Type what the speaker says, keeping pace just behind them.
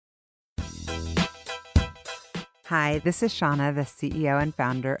Hi, this is Shauna, the CEO and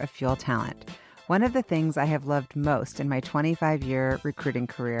founder of Fuel Talent. One of the things I have loved most in my 25-year recruiting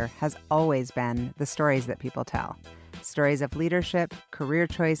career has always been the stories that people tell. Stories of leadership, career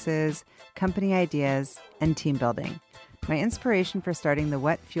choices, company ideas, and team building. My inspiration for starting the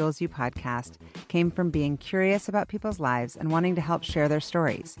What Fuels You podcast came from being curious about people's lives and wanting to help share their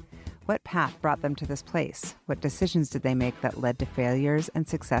stories. What path brought them to this place? What decisions did they make that led to failures and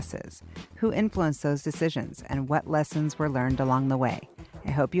successes? Who influenced those decisions, and what lessons were learned along the way?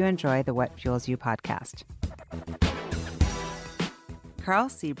 I hope you enjoy the What Fuels You podcast. Karl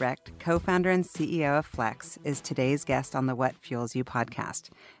Siebrecht, co-founder and CEO of FLEXE, is today's guest on the What Fuels You podcast.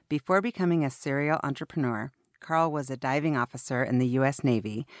 Before becoming a serial entrepreneur, Karl was a diving officer in the U.S.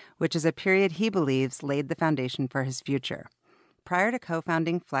 Navy, which is a period he believes laid the foundation for his future. Prior to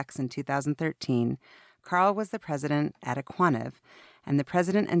co-founding FLEXE in 2013, Karl was the president at aQuantive and the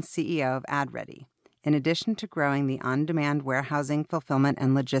president and CEO of AdReady. In addition to growing the on-demand warehousing, fulfillment,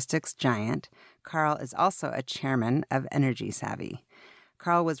 and logistics giant, Karl is also a chairman of Energy Savvy.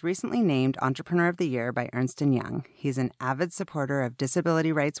 Karl was recently named Entrepreneur of the Year by Ernst & Young. He's an avid supporter of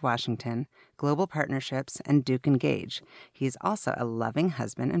Disability Rights Washington, Global Partnerships, and Duke and Dartmouth. He's also a loving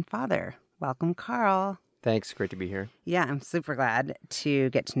husband and father. Welcome, Karl. Thanks. Great to be here. Yeah, I'm super glad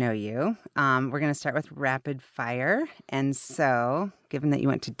to get to know you. We're going to start with rapid fire. And so, given that you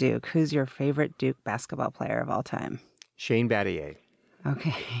went to Duke, who's your favorite Duke basketball player of all time? Shane Battier.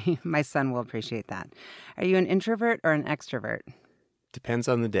 Okay, my son will appreciate that. Are you an introvert or an extrovert? Depends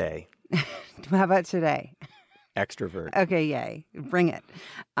on the day. How about today? Extrovert. Okay, yay. Bring it.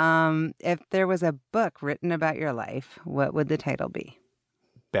 If there was a book written about your life, what would the title be?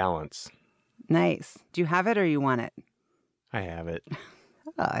 Balance. Nice. Do you have it or you want it? I have it. Oh,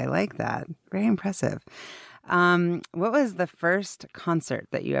 I like that. Very impressive. What was the first concert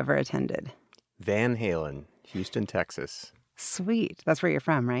that you ever attended? Van Halen, Houston, Texas. Sweet. That's where you're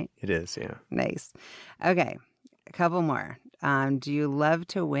from, right? It is, yeah. Nice. Okay, a couple more. Do you love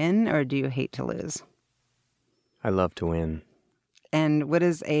to win or do you hate to lose? I love to win. And what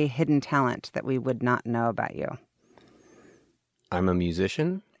is a hidden talent that we would not know about you? I'm a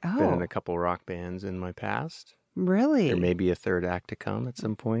musician. Oh. Been in a couple rock bands in my past. Really? There may be a third act to come at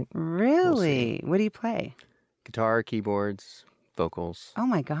some point. Really? What do you play? Guitar, keyboards, vocals. Oh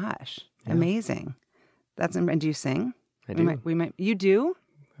my gosh. Yeah. Amazing. And do you sing? I do. We might. You do?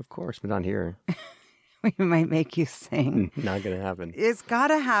 Of course, but not here. We might make you sing. Not going to happen. It's got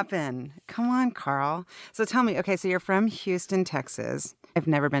to happen. Come on, Karl. So tell me, okay, so you're from Houston, Texas. I've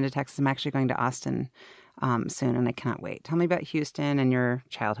never been to Texas. I'm actually going to Austin soon, and I cannot wait. Tell me about Houston and your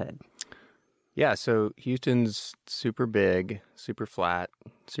childhood. Yeah, so Houston's super big, super flat,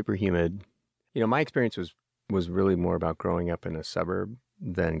 super humid. You know, my experience was really more about growing up in a suburb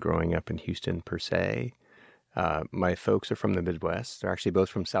than growing up in Houston per se. My folks are from the Midwest. They're actually both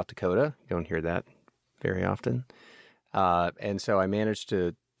from South Dakota. You don't hear that very often. And so I managed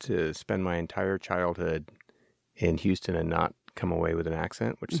to spend my entire childhood in Houston and not come away with an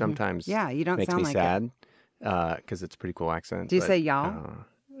accent, which sometimes you don't makes sound me like sad because it's a pretty cool accent. Do you say y'all?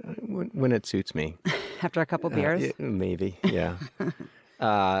 When it suits me. After a couple beers? Maybe, yeah.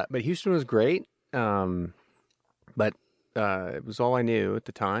 But Houston was great. But it was all I knew at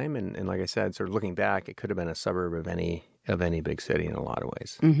the time. And like I said, sort of looking back, it could have been a suburb of any big city in a lot of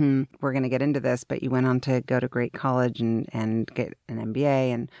ways. Mm-hmm. We're going to get into this, but you went on to go to great college and get an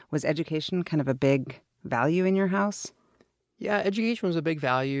MBA. And was education kind of a big value in your house? Yeah, education was a big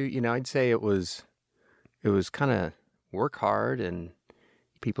value. You know, I'd say it was kind of work hard, and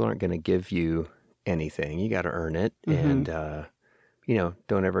people aren't going to give you anything. You got to earn it. And,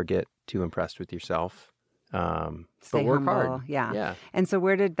 don't ever get too impressed with yourself. Stay but work humble. hard. Yeah. And so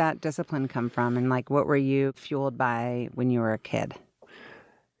where did that discipline come from? And like, what were you fueled by when you were a kid?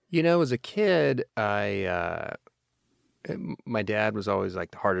 You know, as a kid, my dad was always like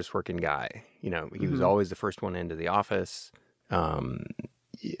the hardest working guy. You know, he was always the first one into the office.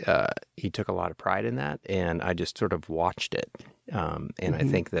 He took a lot of pride in that, and I just sort of watched it. And I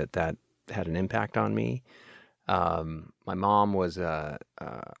think that had an impact on me. My mom was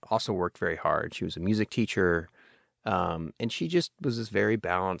also worked very hard. She was a music teacher, and she just was this very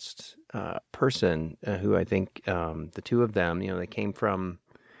balanced person who I think the two of them, they came from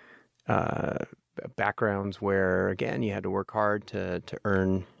backgrounds where, again, you had to work hard to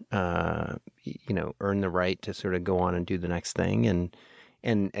earn, earn the right to sort of go on and do the next thing,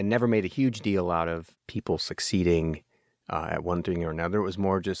 and never made a huge deal out of people succeeding at one thing or another. It was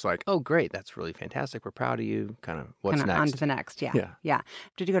more just like, oh, great, that's really fantastic. We're proud of you. Kind of what's next? On to the next, yeah.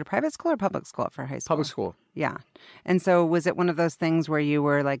 Did you go to private school or public school for high school? Public school. Yeah. And so was it one of those things where you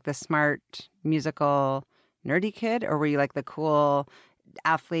were like the smart, musical, nerdy kid, or were you like the cool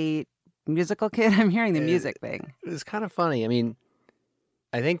athlete musical kid? I'm hearing the music thing. It's kind of funny. I mean,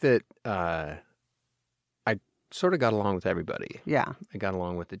 I think that I sort of got along with everybody. Yeah. I got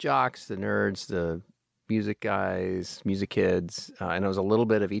along with the jocks, the nerds, the music guys, music kids, and I was a little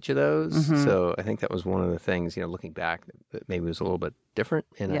bit of each of those. Mm-hmm. So I think that was one of the things, looking back, that maybe was a little bit different.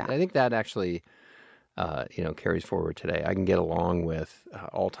 And I think that actually, carries forward today. I can get along with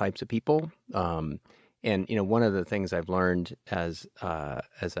all types of people. And one of the things I've learned as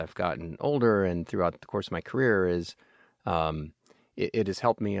I've gotten older and throughout the course of my career is it has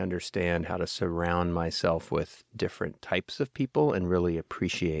helped me understand how to surround myself with different types of people and really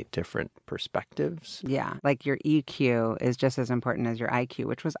appreciate different perspectives. Yeah, like your EQ is just as important as your IQ,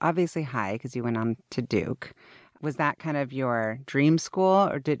 which was obviously high because you went on to Duke. Was that kind of your dream school,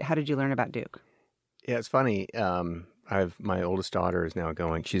 or how did you learn about Duke? Yeah, it's funny. My oldest daughter is now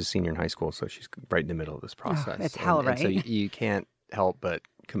going. She's a senior in high school, so she's right in the middle of this process. It's hell, right? And so you can't help but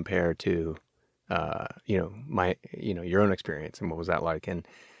compare to, your own experience and what was that like. And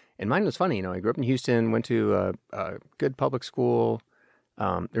mine was funny. I grew up in Houston, went to a good public school.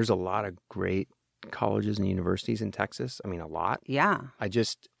 There's a lot of great colleges and universities in Texas. I mean, a lot. Yeah. I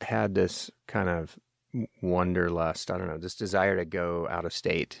just had this kind of wanderlust. I don't know, this desire to go out of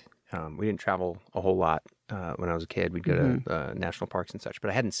state. We didn't travel a whole lot when I was a kid. We'd go to national parks and such, but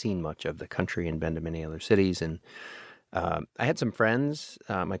I hadn't seen much of the country and been to many other cities. And I had some friends.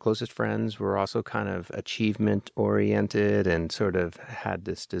 My closest friends were also kind of achievement-oriented and sort of had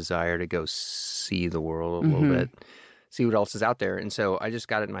this desire to go see the world a little bit, see what else is out there. And so I just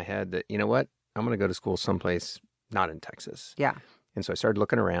got it in my head that, you know what, I'm going to go to school someplace not in Texas. Yeah. And so I started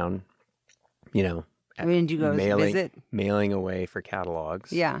looking around, did you go visit? Mailing away for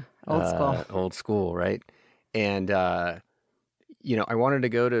catalogs. Yeah, old school. Old school, right? And, I wanted to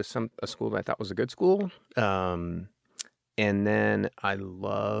go to a school that I thought was a good school. And then I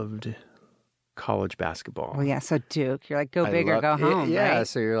loved college basketball. Well, yeah, so Duke, you're like, go big or go home, yeah, right?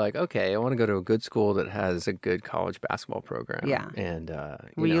 so you're like, okay, I want to go to a good school that has a good college basketball program. Yeah. And,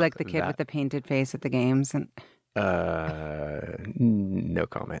 were you like the kid with the painted face at the games? No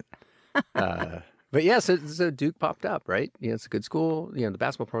comment. But yeah, so Duke popped up, right? It's a good school. The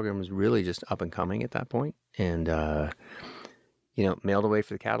basketball program was really just up and coming at that point. And, mailed away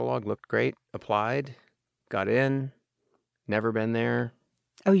for the catalog, looked great, applied, got in, never been there.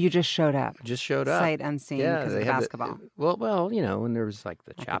 Oh, you just showed up. Just showed up. Sight unseen because of the basketball. And there was like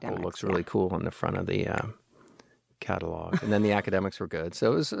the chapel looks really cool on the front of the catalog. And then the academics were good.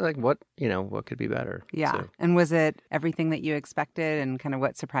 So it was like, what could be better? Yeah. So, and was it everything that you expected and kind of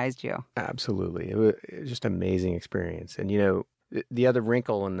what surprised you? Absolutely. It was just an amazing experience. And, the other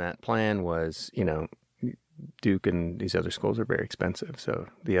wrinkle in that plan was, Duke and these other schools are very expensive. So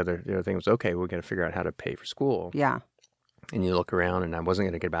the other thing was, okay, we're going to figure out how to pay for school. Yeah. And you look around, and I wasn't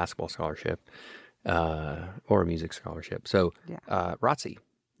going to get a basketball scholarship or a music scholarship. So ROTC.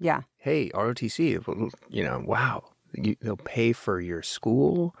 Yeah. Hey, ROTC, wow. They'll pay for your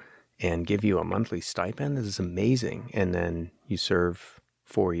school and give you a monthly stipend. This is amazing. And then you serve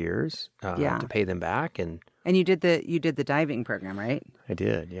 4 years to pay them back. And you did the diving program, right? I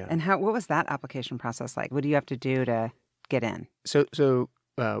did, yeah. And what was that application process like? What do you have to do to get in? So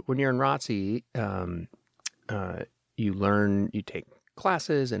when you're in ROTC, you take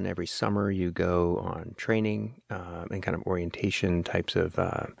classes, and every summer you go on training and kind of orientation types of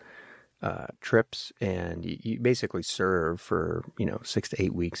trips, and you basically serve for 6 to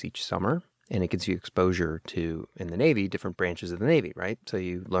 8 weeks each summer, and it gives you exposure to, in the Navy, different branches of the Navy, right? So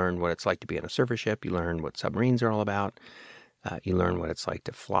you learn what it's like to be on a surface ship, you learn what submarines are all about, you learn what it's like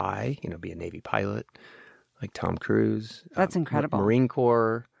to fly, be a Navy pilot like Tom Cruise. That's incredible. Marine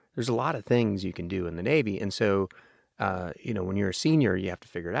Corps. There's a lot of things you can do in the Navy, and so when you're a senior, you have to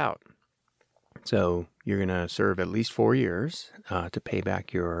figure it out. So you're going to serve at least 4 years to pay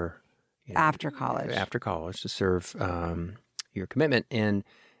back your after college to serve your commitment. And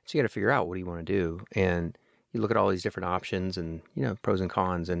so you got to figure out, what do you want to do? And you look at all these different options and, pros and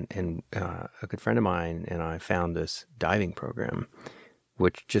cons. And a good friend of mine and I found this diving program,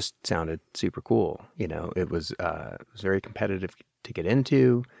 which just sounded super cool. It was very competitive to get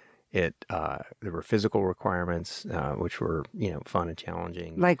into. There were physical requirements, which were, fun and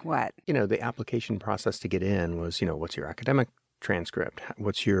challenging. Like what? The application process to get in was, what's your academic transcript?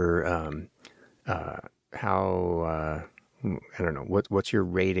 What's your, what's your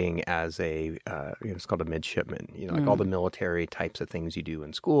rating as a, it's called a midshipman, like all the military types of things you do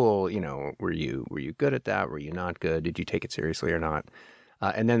in school, were you good at that? Were you not good? Did you take it seriously or not?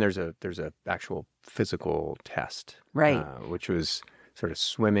 And then there's a actual physical test, right? Which was sort of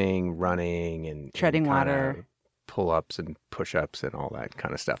swimming, running, and treading kinda water, pull-ups and push-ups and all that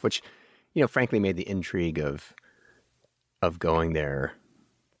kind of stuff, which, frankly made the intrigue of going there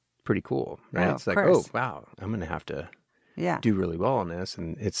pretty cool, right? Oh, It's of like, course. oh, wow, I'm going to have to Yeah. do really well on this,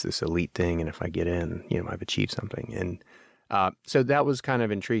 and it's this elite thing, and if I get in, I've achieved something. And so that was kind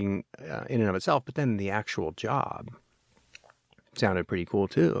of intriguing in and of itself, but then the actual job sounded pretty cool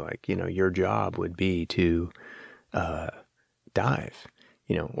too. Like, your job would be to dive,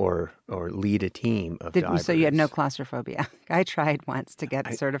 or lead a team of divers. So you had no claustrophobia. I tried once to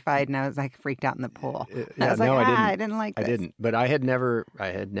get certified, and I was like freaked out in the pool. I was like, I didn't like this. I didn't, but I had never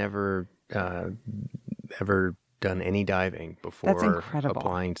ever done any diving before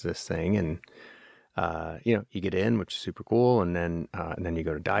applying to this thing. And you get in, which is super cool, and then you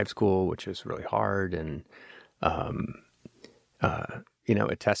go to dive school, which is really hard, and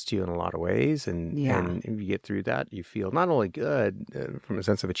it tests you in a lot of ways, and if you get through that, you feel not only good from a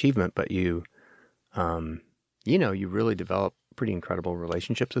sense of achievement, but you really develop pretty incredible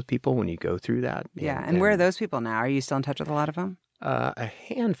relationships with people when you go through that. Yeah, and where are those people now? Are you still in touch with a lot of them? A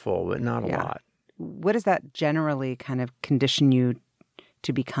handful, but not a lot. What does that generally kind of condition you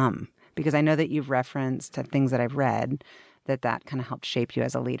to become? Because I know that you've referenced things that I've read that kind of helped shape you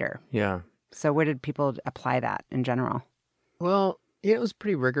as a leader. Yeah. So where did people apply that in general? Well, it was a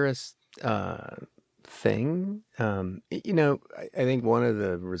pretty rigorous thing. I think one of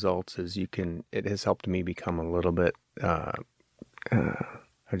the results is it has helped me become a little bit, I'd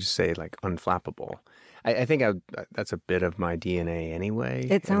just say like unflappable. I think that's a bit of my DNA anyway.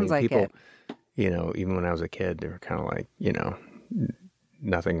 It sounds like people, it. Even when I was a kid, they were kind of like,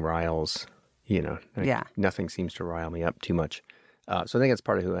 nothing riles, nothing seems to rile me up too much. So I think that's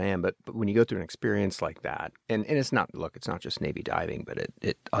part of who I am. But when you go through an experience like that, and it's not just Navy diving, but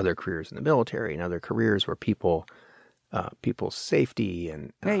it other careers in the military and other careers where people's safety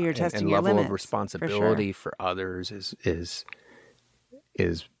and you're testing your level limits, of responsibility for others is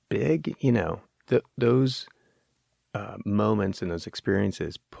big. Those moments and those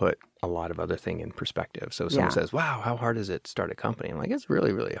experiences put a lot of other thing in perspective. So someone says, "Wow, how hard is it to start a company?" I'm like, "It's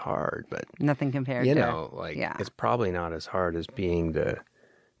really, really hard," but nothing compared to it's probably not as hard as being the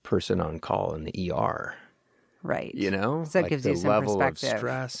person on call in the ER. Right. So it gives you some level perspective. Of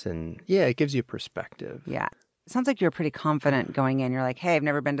stress, and it gives you perspective. Yeah. It sounds like you're pretty confident going in. You're like, "Hey, I've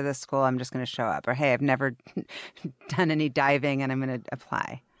never been to this school. I'm just going to show up." Or, "Hey, I've never done any diving and I'm going to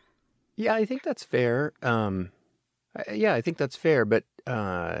apply." Yeah, I think that's fair. I think that's fair. But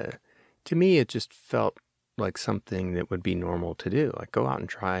to me, it just felt like something that would be normal to do. Like go out and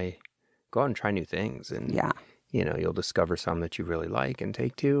try new things, and you'll discover some that you really like and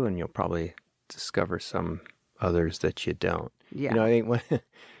take to, and you'll probably discover some others that you don't. Yeah. I think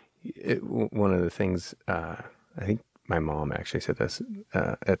one of the things I think my mom actually said this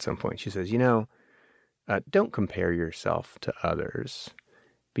at some point. She says, don't compare yourself to others,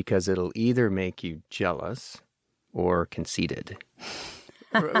 because it'll either make you jealous or conceited.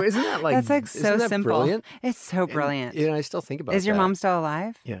 Isn't that like... That's like so simple. Brilliant? It's so brilliant. And, I still think about that. Is your mom still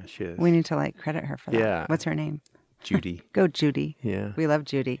alive? Yeah, she is. We need to credit her for that. Yeah. What's her name? Judy. Go Judy. Yeah. We love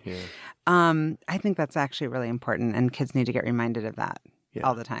Judy. Yeah. I think that's actually really important, and kids need to get reminded of that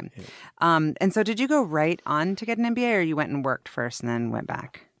all the time. Yeah. And so did you go right on to get an MBA, or you went and worked first and then went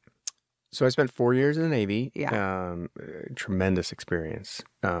back? So I spent 4 years in the Navy. Yeah. Tremendous experience.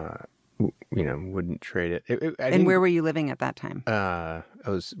 Wouldn't trade it. And where were you living at that time? I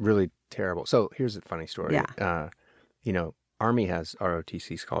was really terrible. So here's a funny story. Yeah. Army has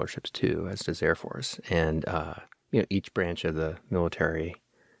ROTC scholarships too, as does Air Force. And, each branch of the military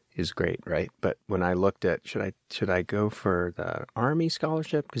is great, right? But when I looked at, should I go for the Army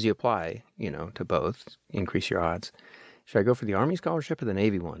scholarship? Because you apply, to both, increase your odds. Should I go for the Army scholarship or the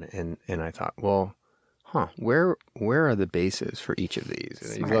Navy one? And I thought, well, where are the bases for each of these?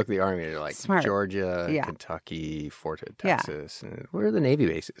 And you look at the Army, and you're like, Georgia, Kentucky, Fort Hood, Texas. And where are the Navy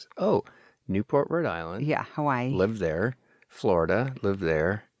bases? Oh, Newport, Rhode Island. Yeah, Hawaii. Lived there. Florida, lived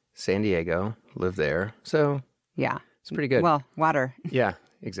there. San Diego, lived there. So it's pretty good. Well, water. Yeah,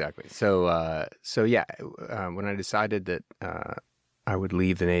 exactly. So when I decided that I would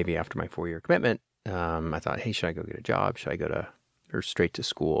leave the Navy after my 4-year commitment, I thought, hey, should I go get a job? Should I go straight to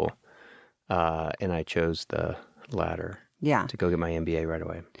school? And I chose the latter. Yeah. To go get my MBA right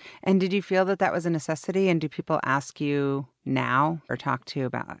away. And did you feel that was a necessity? And do people ask you now or talk to you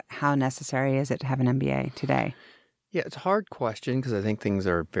about how necessary is it to have an MBA today? Yeah, it's a hard question because I think things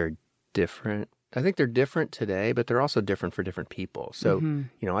are very different. I think they're different today, but they're also different for different people. So,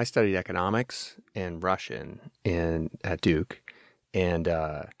 I studied economics and Russian at Duke. And,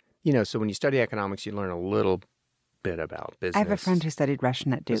 so when you study economics, you learn a little bit about business. I have a friend who studied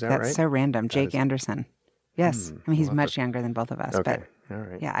Russian at Duke. Is that That's right? so random. Jake Anderson. Yes. I mean, he's We'll have much to- younger than both of us. Okay, But all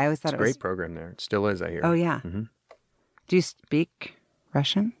right. yeah, I always thought It's a it was... great program there. It still is, I hear. Oh, yeah. Mm-hmm. Do you speak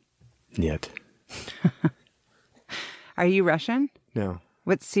Russian? Yet. Are you Russian? No.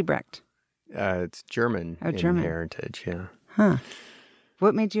 What's Siebrecht? It's German in German. heritage, yeah. Huh.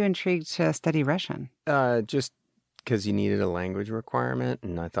 What made you intrigued to study Russian? Just because you needed a language requirement,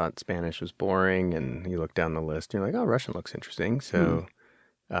 and I thought Spanish was boring, and you look down the list, and you're like, oh, Russian looks interesting. So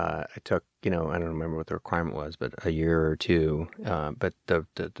I took, I don't remember what the requirement was, but a year or two. But the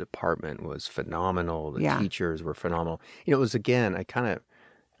department was phenomenal. The teachers were phenomenal. It was, again,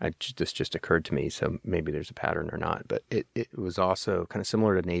 this just occurred to me, so maybe there's a pattern or not, but it was also kind of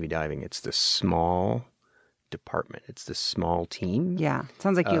similar to Navy diving. It's the small department. It's the small team. Yeah.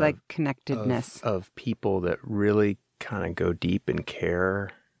 Sounds like you like connectedness. Of people that really kind of go deep and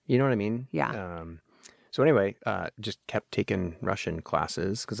care. You know what I mean? Yeah. So anyway, just kept taking Russian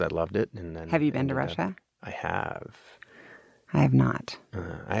classes because I loved it. And then Have you been to Russia? I have. I have not.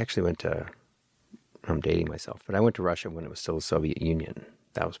 I actually went to, I'm dating myself, but I went to Russia when it was still the Soviet Union.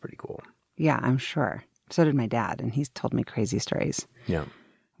 That was pretty cool. Yeah, I'm sure. So did my dad, and he's told me crazy stories. Yeah.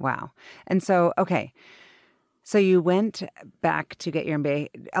 Wow. And so, okay. So you went back to get your MBA.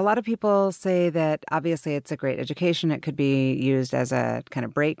 A lot of people say that obviously it's a great education. It could be used as a kind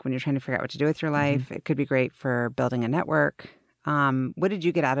of break when you're trying to figure out what to do with your life. Mm-hmm. It could be great for building a network. What did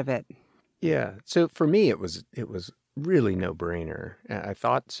you get out of it? Yeah. So for me, it was really no brainer. I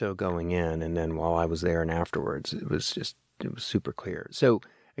thought so going in, and then while I was there and afterwards, it was super clear. So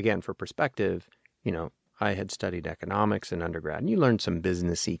again, for perspective, I had studied economics in undergrad, and you learned some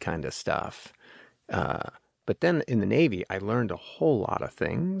businessy kind of stuff. But then in the Navy, I learned a whole lot of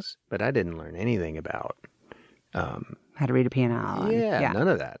things, but I didn't learn anything about how to read a P&L. Yeah, none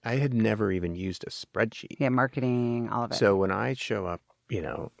of that. I had never even used a spreadsheet. Yeah, marketing, all of it. So when I show up,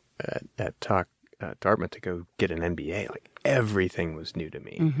 at Dartmouth to go get an MBA, like everything was new to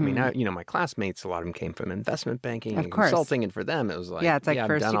me. Mm-hmm. I mean, my classmates, a lot of them came from investment banking and course. Consulting, and for them it was like, it's like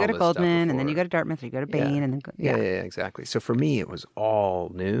first you go to Goldman, and then you go to Dartmouth, or you go to Bain, and then yeah, exactly. So for me, it was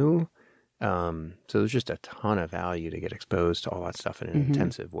all new. So there's just a ton of value to get exposed to all that stuff in an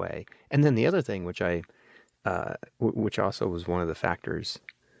intensive way. And then the other thing, which which also was one of the factors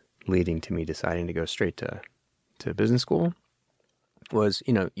leading to me deciding to go straight to business school, was,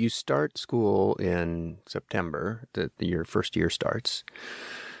 you start school in September, your first year starts,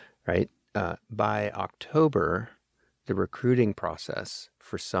 right? By October, the recruiting process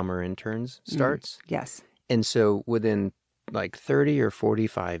for summer interns starts. Yes. And so within like 30 or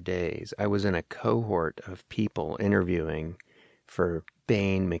 45 days, I was in a cohort of people interviewing for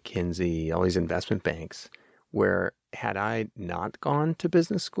Bain, McKinsey, all these investment banks, where had I not gone to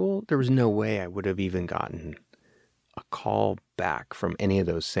business school, there was no way I would have even gotten a call back from any of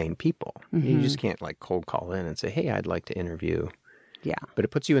those same people. Mm-hmm. You just can't like cold call in and say, hey, I'd like to interview. Yeah. But it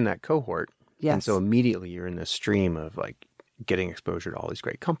puts you in that cohort. Yes. And so immediately you're in this stream of like getting exposure to all these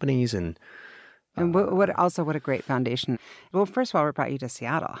great companies. And what a great foundation. Well, first of all, what brought you to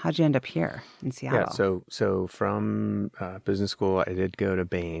Seattle? How'd you end up here in Seattle? Yeah, so from business school, I did go to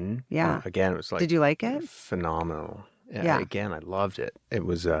Bain. Yeah. Again, it was like... Did you like it? Phenomenal. Again, I loved it. It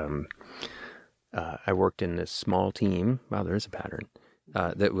was... I worked in this small team. Wow, there is a pattern.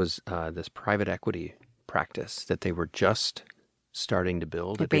 That was this private equity practice that they were just starting to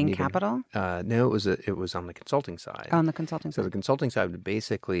build. At Bain Capital? No, it was on the consulting side. Oh, on the consulting side. So the consulting side would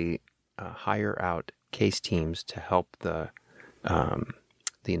basically hire out case teams to help the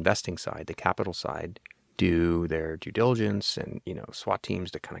investing side, the capital side, do their due diligence, and SWAT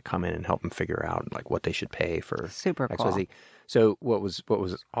teams to kind of come in and help them figure out like what they should pay for Super XYZ. cool. So what was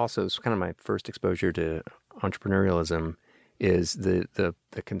also kind of my first exposure to entrepreneurialism is the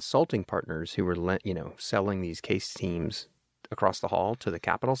consulting partners who were selling these case teams across the hall to the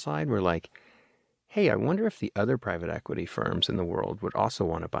capital side were like, hey, I wonder if the other private equity firms in the world would also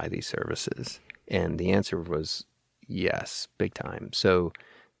want to buy these services. And the answer was yes, big time. So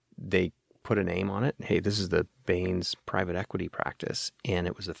they put a name on it. Hey, this is the Bain's private equity practice. And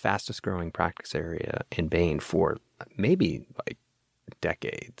it was the fastest growing practice area in Bain for maybe like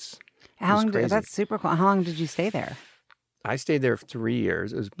decades. That's super cool. How long did you stay there? I stayed there for 3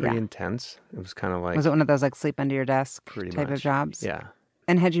 years. It was pretty intense. It was kind of like... Was it one of those like sleep under your desk type of jobs? Yeah.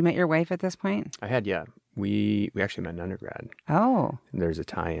 And had you met your wife at this point? I had, yeah. We actually met in undergrad. Oh. And there's a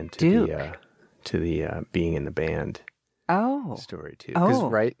tie-in to Duke. the being in the band story too. Oh. Because,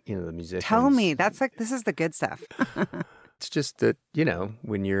 right, the musicians... Tell me. This is the good stuff. It's just that,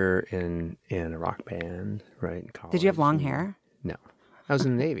 when you're in a rock band, right, in college... Did you have long hair? No. I was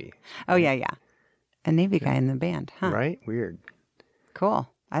in the Navy. Oh, yeah. a Navy guy in the band, huh? Right? Weird. Cool.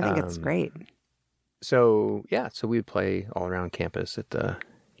 I think it's great. So we would play all around campus at the,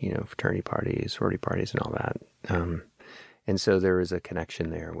 fraternity parties, sorority parties, and all that. And so there was a connection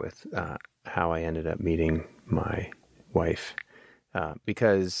there with how I ended up meeting my wife,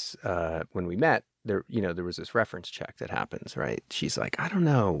 because when we met, there was this reference check that happens, right? She's like, I don't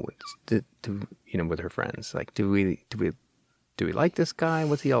know, with her friends, like, do we like this guy?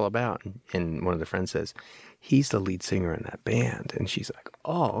 What's he all about? And one of the friends says, he's the lead singer in that band. And she's like,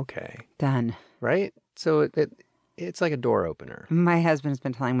 oh, okay. Done. Right? So it's like a door opener. My husband's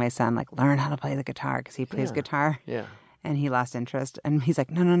been telling my son, like, learn how to play the guitar because he plays guitar. Yeah. And he lost interest. And he's like,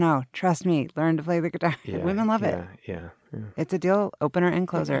 no, trust me, learn to play the guitar. Yeah, Women love it. Yeah. It's a deal opener and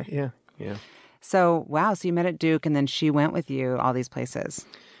closer. Yeah. So, wow. So you met at Duke and then she went with you all these places.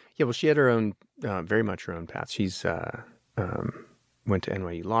 Yeah, well, she had her own, very much her own path. She's went to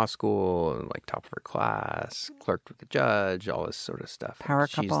NYU Law School, like top of her class, clerked with the judge, all this sort of stuff. Power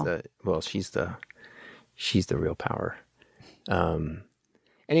couple. She's the real power.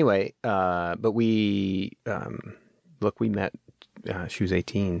 Anyway, but we met. She was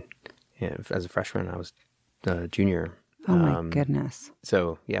 18, and as a freshman, I was a junior. Oh my goodness!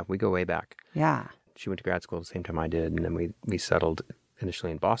 So yeah, we go way back. Yeah. She went to grad school at the same time I did, and then we settled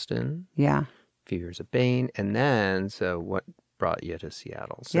initially in Boston. Yeah. A few years at Bain, and then what brought you to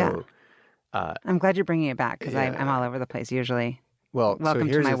Seattle? So, yeah. I'm glad you're bringing it back because I'm all over the place usually. Well, welcome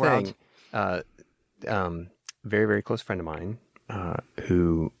so here's to my the world. Thing. Very, very close friend of mine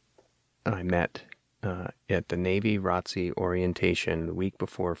who I met at the Navy ROTC orientation the week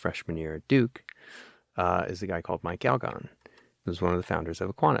before freshman year at Duke is a guy called Mike Algon, who's one of the founders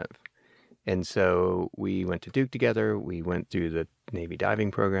of aQuantive. And so we went to Duke together. We went through the Navy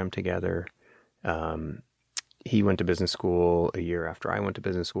diving program together. He went to business school a year after I went to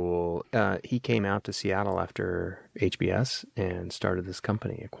business school. He came out to Seattle after HBS and started this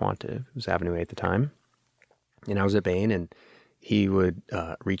company, aQuantive. It was Avenue A at the time. And I was at Bain, and he would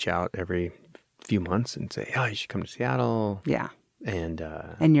reach out every few months and say, oh, you should come to Seattle. Yeah. And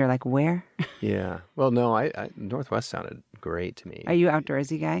you're like, where? Yeah. Well, no, I Northwest sounded great to me. Are you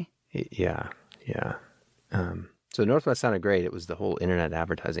outdoorsy guy? Yeah. So Northwest sounded great. It was the whole internet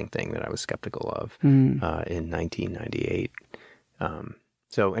advertising thing that I was skeptical of in 1998.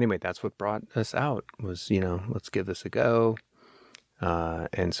 So anyway, that's what brought us out was, let's give this a go.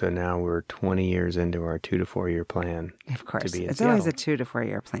 And so now we're 20 years into our 2 to 4 year plan. Of course. To be in it's Seattle. Always a 2 to 4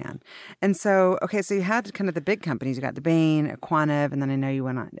 year plan. And so, okay, so you had kind of the big companies. You got the Bain, aQuantive, and then I know you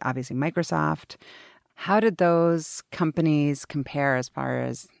went on, obviously, Microsoft. How did those companies compare as far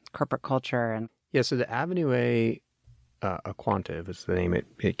as corporate culture? And yeah, so the Avenue A, aQuantive is the name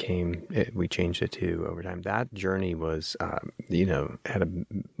we changed it to over time. That journey was, had a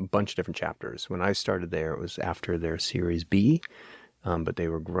bunch of different chapters. When I started there, it was after their Series B. But they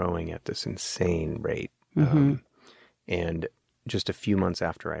were growing at this insane rate. And just a few months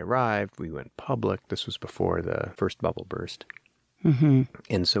after I arrived, we went public. This was before the first bubble burst.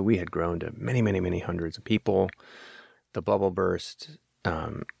 And so we had grown to many, many, many hundreds of people. The bubble burst,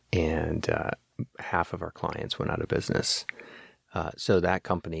 and half of our clients went out of business. So that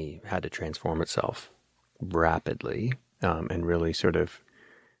company had to transform itself rapidly and really sort of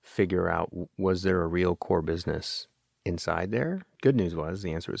figure out, was there a real core business inside there? Good news was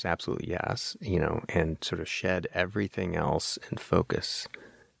the answer was absolutely yes, and sort of shed everything else and focus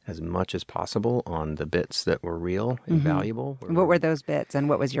as much as possible on the bits that were real and valuable. What were those bits and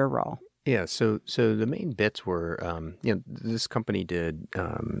what was your role? Yeah, so the main bits were, this company did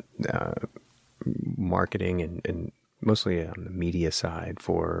marketing and mostly on the media side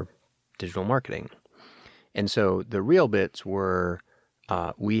for digital marketing. And so the real bits were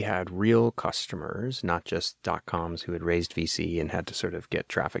we had real customers, not just .coms who had raised VC and had to sort of get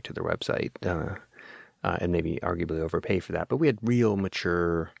traffic to their website and maybe arguably overpay for that. But we had real,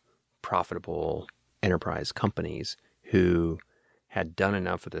 mature, profitable enterprise companies who had done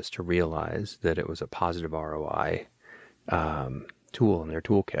enough of this to realize that it was a positive ROI tool in their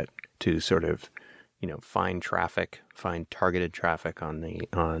toolkit to sort of, find targeted traffic on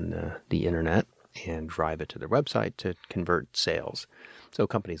the internet and drive it to their website to convert sales. So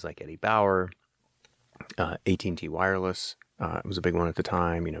companies like Eddie Bauer, AT&T Wireless was a big one at the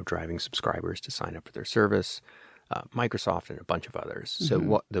time, driving subscribers to sign up for their service, Microsoft and a bunch of others. So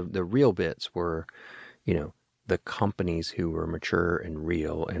what the real bits were, the companies who were mature and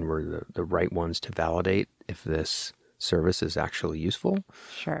real and were the right ones to validate if this service is actually useful.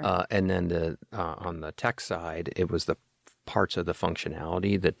 Sure. And then on the tech side, it was the parts of the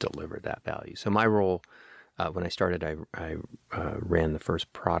functionality that delivered that value. So my role, when I started, I ran the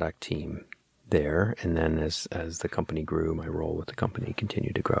first product team there. And then as the company grew, my role with the company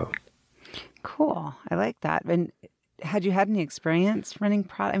continued to grow. Cool. I like that. And had you had any experience running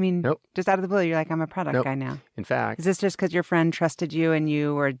product? I mean, Nope. just out of the blue, you're like, I'm a product Nope. guy now. In fact, Is this just because your friend trusted you and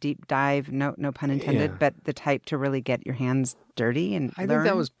you were a deep dive, no pun intended, Yeah. but the type to really get your hands dirty and I learn? think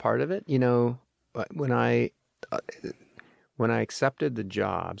that was part of it. You know, when I accepted the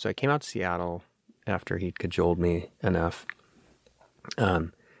job, so I came out to Seattle after he'd cajoled me enough.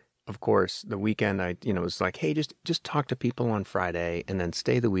 Of course, the weekend it was like, hey, just talk to people on Friday and then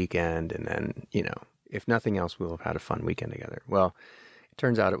stay the weekend, and then if nothing else, we'll have had a fun weekend together. Well, it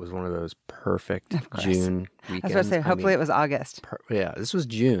turns out it was one of those perfect June weekends. I was supposed to say, hopefully it was August. This was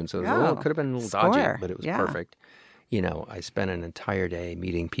June, so it could have been a little dodgy, but it was perfect. I spent an entire day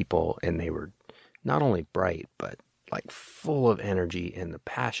meeting people, and they were not only bright, but like full of energy and the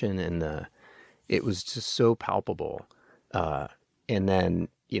passion, and it was just so palpable. And then,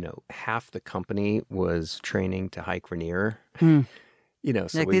 half the company was training to hike Rainier.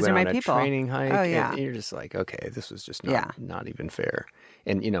 So like, we these went are my on a people. training hike, Oh, yeah. and you're just like, okay, this was just not even fair.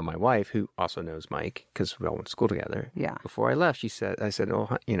 And, my wife, who also knows Mike, because we all went to school together, before I left, I said,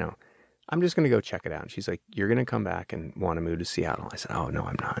 oh, I'm just going to go check it out. And she's like, you're going to come back and want to move to Seattle. I said, oh, no,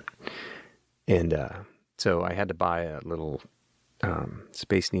 I'm not. And so I had to buy a little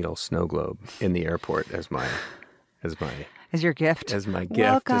Space Needle snow globe in the airport as your gift. As my gift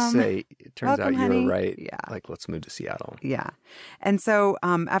Welcome. to say, it turns Welcome, out honey. you were right. Yeah. Like, let's move to Seattle. Yeah. And so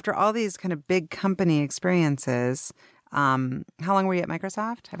after all these kind of big company experiences, how long were you at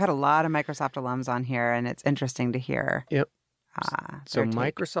Microsoft? I've had a lot of Microsoft alums on here, and it's interesting to hear. Yep. So their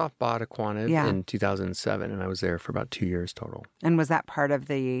take. Microsoft bought aQuantive in 2007, and I was there for about 2 years total. And was that part of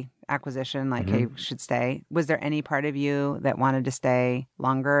the acquisition? Like, hey, we should stay. Was there any part of you that wanted to stay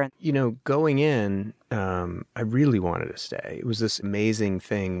longer? Going in, I really wanted to stay. It was this amazing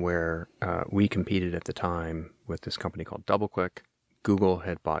thing where we competed at the time with this company called DoubleClick. Google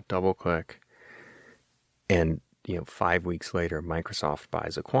had bought DoubleClick, and 5 weeks later, Microsoft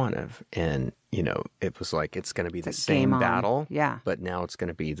buys aQuantive, and it was like it's going to be the same battle, but now it's going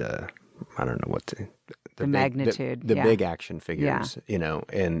to be the magnitude, the big action figures,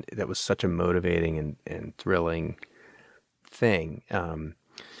 and that was such a motivating and thrilling thing.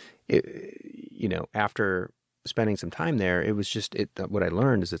 After spending some time there, it was just what I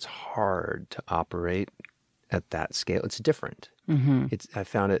learned is it's hard to operate at that scale. It's different. I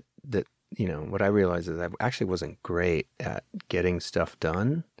found it that. What I realized is I actually wasn't great at getting stuff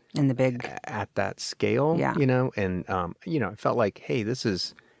done in the big at that scale. And I felt like, hey, this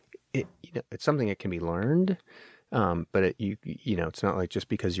is it. It's something that can be learned, but it's not like just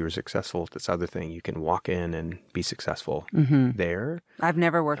because you were successful at this other thing, you can walk in and be successful there. I've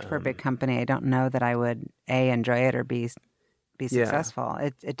never worked for a big company. I don't know that I would enjoy it or be successful.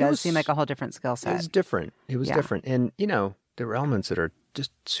 It does seem like a whole different skill set. It was different. And there were elements that are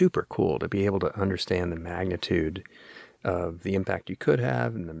just super cool to be able to understand the magnitude of the impact you could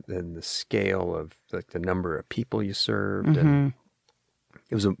have, and the scale of like the number of people you served. And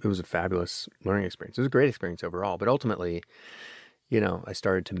it was a fabulous learning experience. It was a great experience overall, but ultimately, I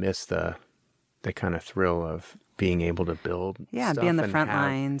started to miss the kind of thrill of being able to build stuff be on the front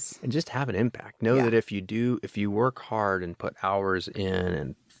lines and just have an impact. Know that if you work hard and put hours in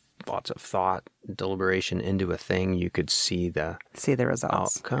and lots of thought, deliberation into a thing, you could see the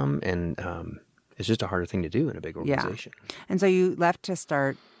results, outcome, and it's just a harder thing to do in a big organization. And so you left to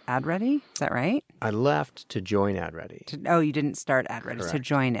start AdReady, is that right? I left to join AdReady. You didn't start AdReady, Correct. to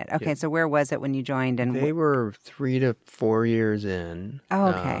join it. Okay, so where was it when you joined? And they were 3 to 4 years in. Oh,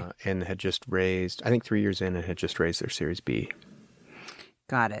 okay. And had just raised, I think 3 years in, and had just raised their Series B.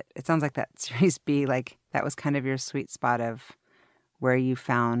 Got it. It sounds like that Series B, like that was kind of your sweet spot of where you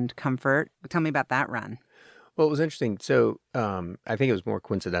found comfort. Tell me about that run. Well, it was interesting. So I think it was more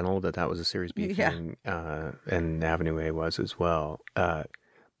coincidental that was a Series B thing, and Avenue A was as well.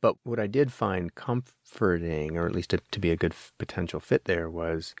 But what I did find comforting, or at least to be a good potential fit there,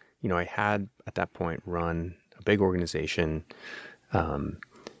 was, I had at that point run a big organization, and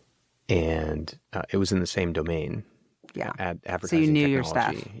it was in the same domain. Advertising so you knew technology. your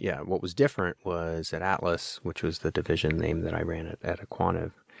stuff. Yeah. What was different was at Atlas, which was the division name that I ran at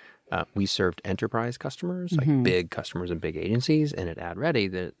aQuantive, we served enterprise customers, like big customers and big agencies. And at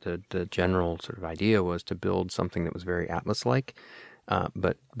AdReady, the general sort of idea was to build something that was very Atlas-like,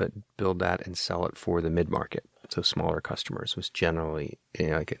 but build that and sell it for the mid-market. So smaller customers was generally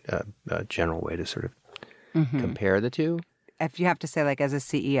like a general way to sort of compare the two. If you have to say, like, as a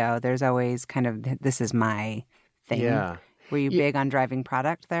CEO, there's always kind of, this is my thing. Yeah. Were you big on driving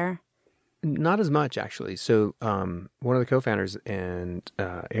product there? Not as much, actually. So one of the co-founders and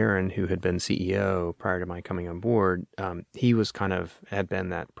Aaron, who had been CEO prior to my coming on board, he was had been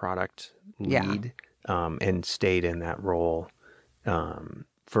that product lead and stayed in that role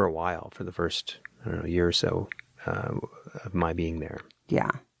for a while, for the first, I don't know, year or so of my being there. Yeah.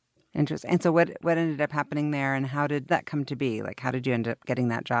 Interesting. And so what ended up happening there, and how did that come to be? Like, how did you end up getting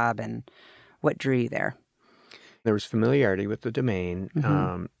that job, and what drew you there? There was familiarity with the domain.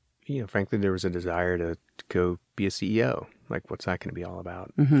 Mm-hmm. Frankly, there was a desire to go be a CEO. Like, what's that going to be all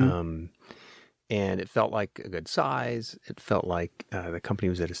about? Mm-hmm. And it felt like a good size. It felt like the company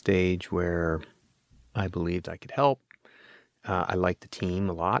was at a stage where I believed I could help. I liked the team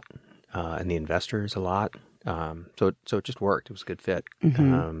a lot and the investors a lot. So it just worked. It was a good fit.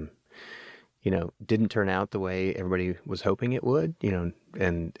 Mm-hmm. Didn't turn out the way everybody was hoping it would,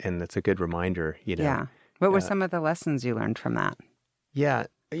 and that's a good reminder, Yeah. What were some of the lessons you learned from that? Yeah.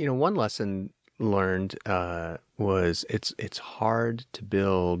 One lesson learned was it's hard to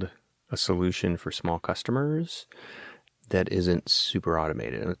build a solution for small customers that isn't super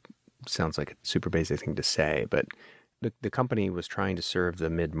automated. It sounds like a super basic thing to say, but the company was trying to serve the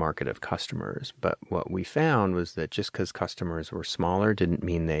mid-market of customers. But what we found was that just because customers were smaller didn't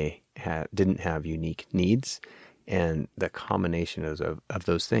mean they didn't have unique needs. And the combination of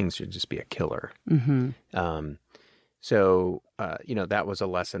those things should just be a killer. Mm-hmm. So that was a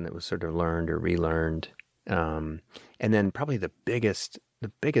lesson that was sort of learned or relearned. And then probably the biggest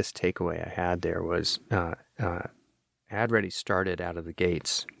takeaway I had there was AdReady started out of the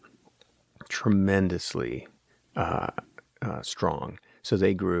gates tremendously strong. So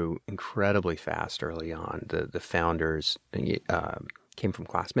they grew incredibly fast early on. The founders came from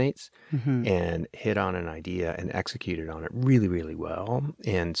classmates Mm-hmm. and hit on an idea and executed on it really, really well.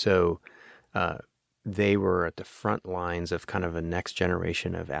 And so they were at the front lines of kind of a next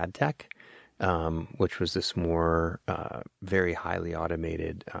generation of ad tech, which was this more very highly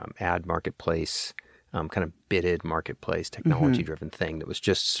automated ad marketplace, kind of bidded marketplace, technology-driven thing that was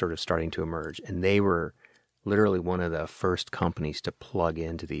just sort of starting to emerge. And they were literally one of the first companies to plug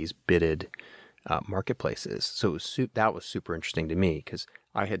into these bidded marketplaces. So that was super interesting to me because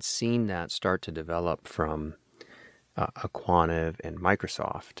I had seen that start to develop from aQuantive and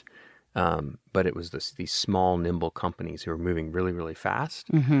Microsoft. But it was these small, nimble companies who were moving really, really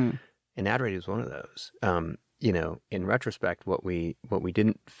fast. Mm-hmm. And AdReady was one of those. In retrospect, what we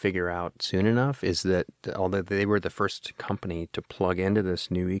didn't figure out soon enough is that although they were the first company to plug into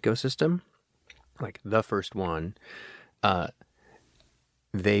this new ecosystem, like the first one,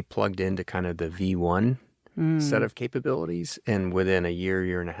 they plugged into kind of the V1 set of capabilities, and within a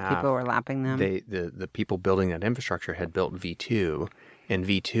year and a half, People were lapping them. The people building that infrastructure had built V2, and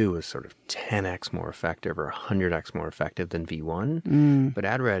V2 was sort of 10x more effective or 100x more effective than V1. But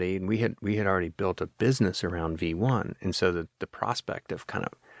AdReady, we had already built a business around V1, and so the prospect of kind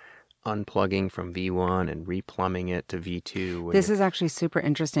of unplugging from V1 and replumbing it to V2. This is actually super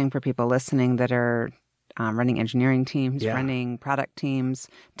interesting for people listening that are running engineering teams, running product teams,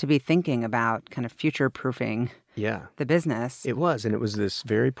 to be thinking about kind of future-proofing the business. It was, and it was this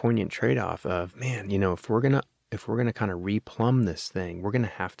very poignant trade-off of, man, if we're gonna kind of replumb this thing, we're gonna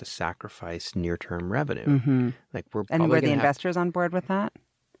have to sacrifice near-term revenue. Mm-hmm. Like we're and were the investors on board with that?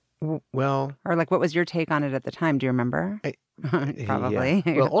 Well, or like, what was your take on it at the time? Do you remember? Probably.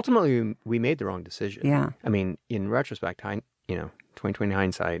 Yeah. Well, ultimately, we made the wrong decision. Yeah. I mean, in retrospect, 2020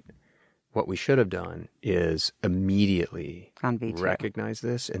 hindsight, what we should have done is immediately recognize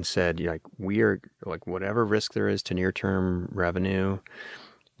this and said, we are whatever risk there is to near-term revenue,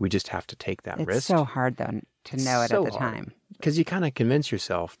 we just have to take that risk. It's so hard though to know it at the time, because you kind of convince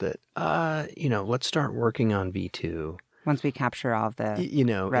yourself that let's start working on V2 once we capture all of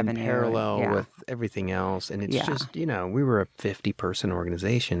the revenue in parallel with everything else. And it's just we were a 50-person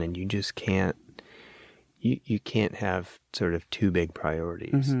organization, and you just can't. You can't have sort of two big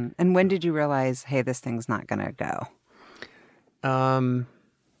priorities. Mm-hmm. And when did you realize, hey, this thing's not going to go?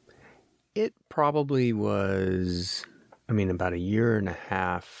 It probably was, about a year and a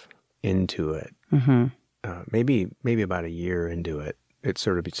half into it. Mm-hmm. Maybe about a year into it, it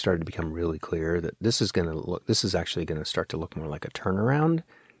sort of started to become really clear that this is actually going to start to look more like a turnaround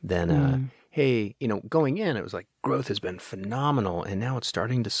than hey, going in, it was like growth has been phenomenal, and now it's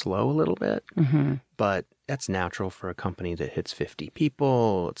starting to slow a little bit. Mm-hmm. But that's natural for a company that hits 50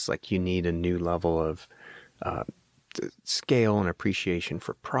 people. It's like you need a new level of scale and appreciation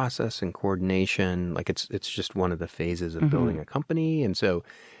for process and coordination. Like it's just one of the phases of building a company. And so,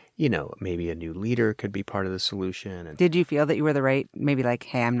 maybe a new leader could be part of the solution. And did you feel that you were hey,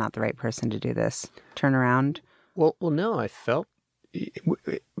 I'm not the right person to do this turnaround? Well, no, I felt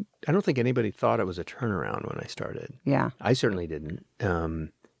I don't think anybody thought it was a turnaround when I started. Yeah. I certainly didn't.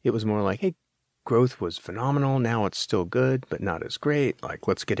 It was more like, hey, growth was phenomenal. Now it's still good, but not as great. Like,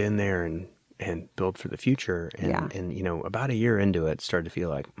 let's get in there and build for the future. And you know, about a year into it, started to feel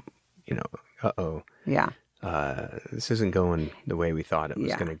like, you know, uh-oh. Yeah. This isn't going the way we thought it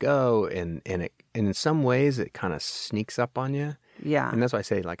was going to go. And in some ways, it kind of sneaks up on you. Yeah. And that's why I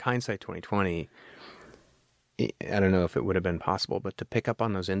say, like, hindsight 2020, I don't know if it would have been possible, but to pick up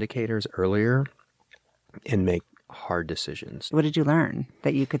on those indicators earlier and make hard decisions. What did you learn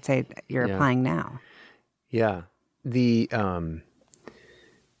that you could say that you're applying now? Yeah. I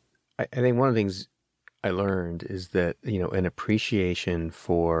think one of the things I learned is that, you know, an appreciation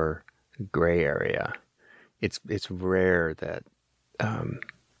for gray area. It's rare that,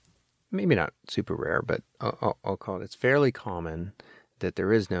 maybe not super rare, but I'll call it, it's fairly common that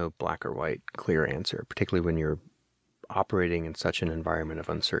there is no black or white clear answer, particularly when you're operating in such an environment of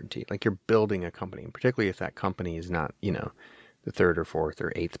uncertainty. Like, you're building a company, and particularly if that company is not, you know, the third or fourth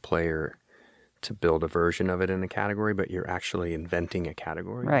or eighth player to build a version of it in a category, but you're actually inventing a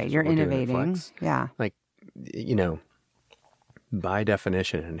category. Right. You're innovating. Yeah. Like, you know, by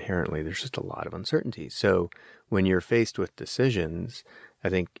definition, inherently, there's just a lot of uncertainty. So when you're faced with decisions, I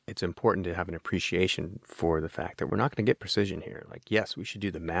think it's important to have an appreciation for the fact that we're not going to get precision here. Like, yes, we should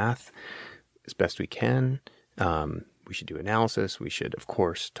do the math as best we can. We should do analysis. We should, of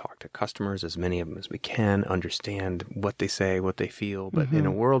course, talk to customers, as many of them as we can, understand what they say, what they feel. But in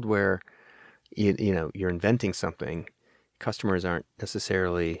a world where, you know, you're inventing something, customers aren't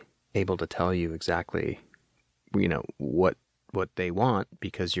necessarily able to tell you exactly, you know, what they want,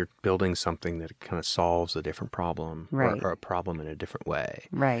 because you're building something that kind of solves a different problem, right, or a problem in a different way.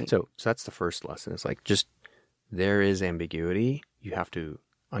 Right. So that's the first lesson. It's like, just, there is ambiguity. You have to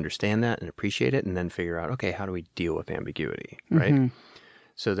understand that and appreciate it, and then figure out, okay, how do we deal with ambiguity, right?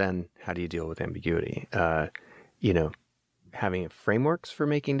 So then how do you deal with ambiguity? You know, having frameworks for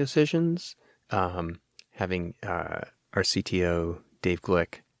making decisions, having our CTO, Dave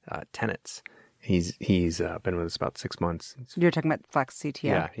Glick, tenets. He's been with us about 6 months. You're talking about Flex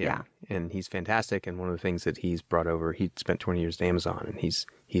CTO. Yeah. And he's fantastic. And one of the things that he's brought over, he spent 20 years at Amazon, and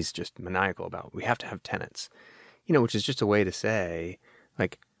he's just maniacal about, we have to have tenets, you know, which is just a way to say,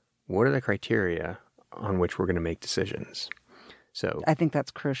 like, what are the criteria on which we're going to make decisions? So I think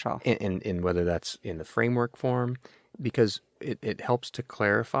that's crucial. And whether that's in the framework form, because it helps to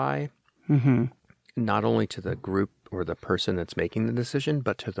clarify not only to the group or the person that's making the decision,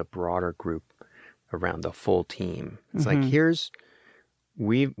 but to the broader group around, the full team. It's like,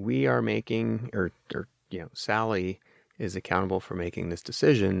 we are making, or you know, Sally is accountable for making this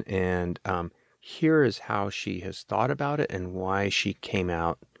decision, and here is how she has thought about it and why she came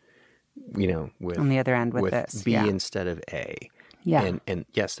out, you know, with on the other end with this B instead of A. Yeah. And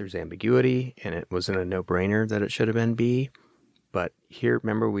yes, there's ambiguity, and it wasn't a no-brainer that it should have been B. But here,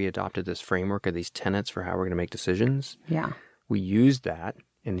 remember, we adopted this framework of these tenets for how we're going to make decisions. Yeah. We used that,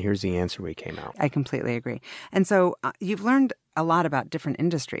 and here's the answer we came out. I completely agree. And so you've learned a lot about different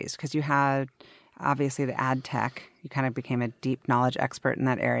industries, because you had obviously the ad tech. You kind of became a deep knowledge expert in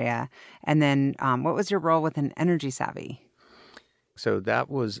that area. And then what was your role within Energy Savvy? So that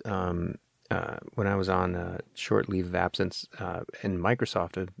was when I was on a short leave of absence in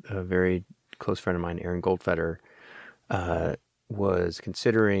Microsoft. A very close friend of mine, Aaron Goldfeder, was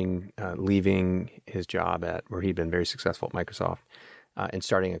considering leaving his job at where he'd been very successful at Microsoft and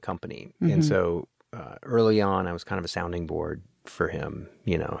starting a company. And so early on, I was kind of a sounding board for him.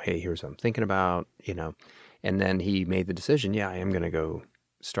 You know, hey, here's what I'm thinking about, you know. And then he made the decision, I am going to go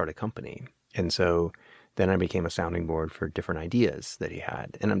start a company. And so then I became a sounding board for different ideas that he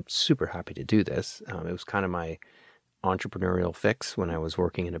had. And I'm super happy to do this. It was kind of my entrepreneurial fix when I was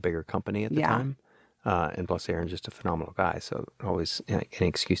working in a bigger company at the time. And plus, Aaron's just a phenomenal guy, so always an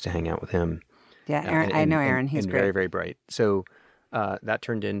excuse to hang out with him. Yeah, Aaron, I know Aaron. He's great. Very, very bright. So that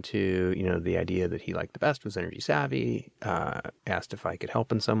turned into, you know, the idea that he liked the best was Energy Savvy. Asked if I could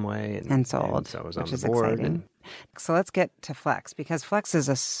help in some way, and sold. And so I was on the board. Exciting. So let's get to Flex, because Flex is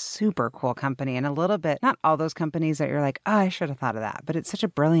a super cool company, and a little bit, not all those companies that you're like, oh, I should have thought of that, but it's such a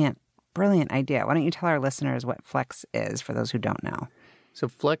brilliant idea. Why don't you tell our listeners what Flex is for those who don't know? So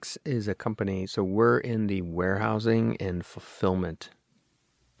Flex is a company, so we're in the warehousing and fulfillment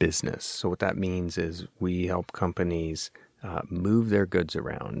business. So what that means is we help companies move their goods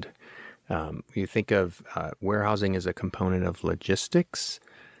around. You think of warehousing as a component of logistics,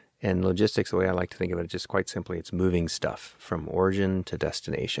 and logistics, the way I like to think of it, just quite simply, it's moving stuff from origin to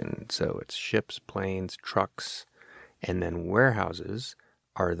destination. So it's ships, planes, trucks, and then warehouses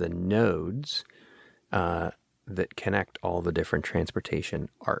are the nodes that connect all the different transportation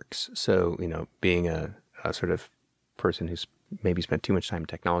arcs. So, being a sort of person who's maybe spent too much time in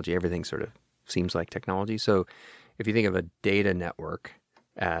technology, everything sort of seems like technology. So if you think of a data network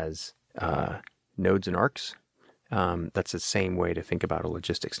as nodes and arcs, that's the same way to think about a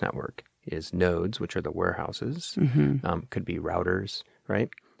logistics network is nodes, which are the warehouses, could be routers, right?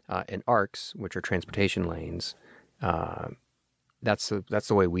 And arcs, which are transportation lanes. That's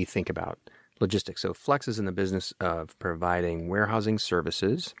the way we think about logistics. So Flex is in the business of providing warehousing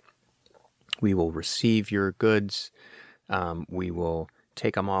services. We will receive your goods. We will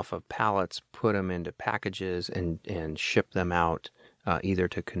take them off of pallets, put them into packages, and ship them out either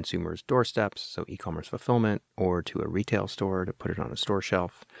to consumers' doorsteps, so e-commerce fulfillment, or to a retail store to put it on a store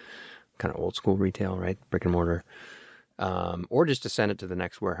shelf, kind of old school retail, right? Brick and mortar. Or just to send it to the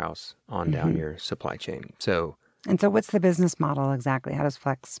next warehouse on down your supply chain. So what's the business model exactly? How does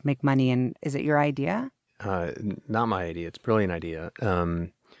Flex make money? And is it your idea? Not my idea. It's a brilliant idea.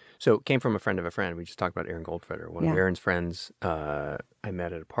 So it came from a friend of a friend. We just talked about Aaron Goldfeder. One of Aaron's friends, I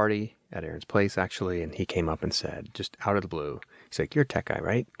met at a party at Aaron's place, actually, and he came up and said, just out of the blue, he's like, "You're a tech guy,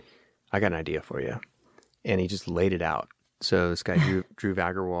 right? I got an idea for you." And he just laid it out. So this guy, Drew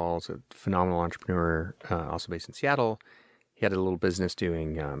Vagerwal's a phenomenal entrepreneur, also based in Seattle. He had a little business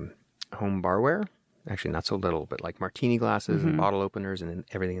doing home barware. Actually, not so little, but like martini glasses and bottle openers and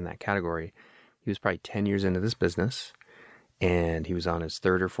everything in that category. He was probably 10 years into this business. And he was on his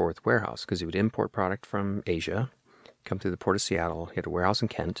third or fourth warehouse because he would import product from Asia, come through the port of Seattle. He had a warehouse in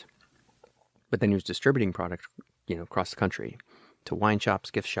Kent. But then he was distributing product, across the country to wine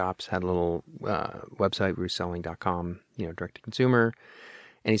shops, gift shops, had a little website, reselling.com, direct to consumer.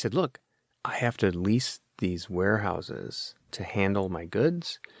 And he said, "Look, I have to lease these warehouses to handle my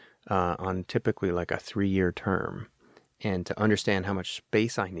goods on typically like a 3-year term. And to understand how much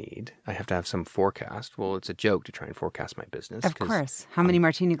space I need, I have to have some forecast." Well, it's a joke to try and forecast my business. Of course. How many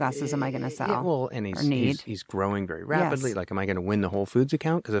martini glasses am I going to sell? Yeah, well, and he's growing very rapidly. Yes. Like, am I going to win the Whole Foods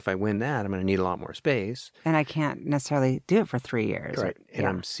account? Because if I win that, I'm going to need a lot more space. And I can't necessarily do it for 3 years. Right. And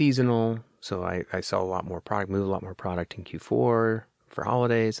I'm seasonal, so I sell a lot more product, move a lot more product in Q4 for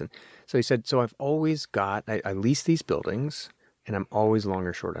holidays. And so he said, so I've always got, I lease these buildings. And I'm always long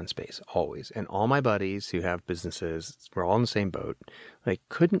or short on space, always. And all my buddies who have businesses, we're all in the same boat.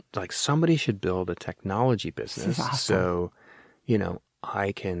 Somebody should build a technology business. This is awesome. So,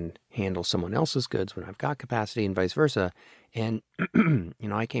 I can handle someone else's goods when I've got capacity and vice versa. And,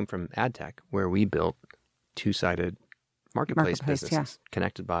 I came from ad tech where we built two-sided marketplace businesses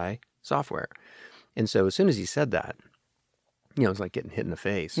connected by software. And so as soon as he said that, it was like getting hit in the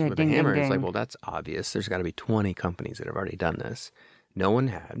face with a hammer. It's like, well, that's obvious. There's got to be 20 companies that have already done this. No one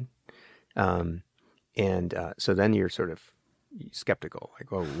had. So then you're sort of skeptical.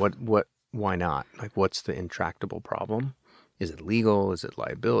 Like, well, why not? Like, what's the intractable problem? Is it legal? Is it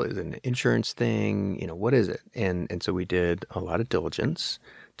liability? Is it an insurance thing? What is it? And so we did a lot of diligence,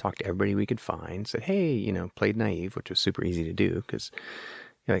 talked to everybody we could find, said, hey, played naive, which was super easy to do because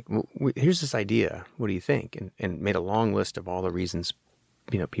here's this idea. What do you think? And made a long list of all the reasons,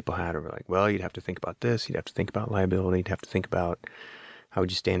 people had. Or like, well, you'd have to think about this. You'd have to think about liability. You'd have to think about how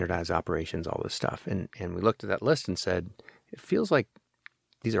would you standardize operations, all this stuff. And we looked at that list and said, it feels like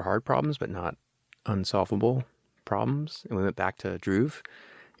these are hard problems, but not unsolvable problems. And we went back to Drew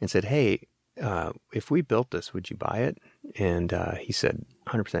and said, hey, if we built this, would you buy it? And he said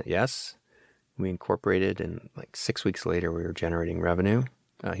 100% yes. We incorporated, and like 6 weeks later, we were generating revenue.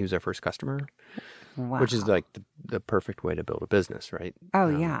 He was our first customer, which is like the perfect way to build a business, right? Oh,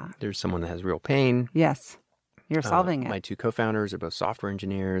 yeah. There's someone that has real pain. Yes. You're solving it. My two co-founders are both software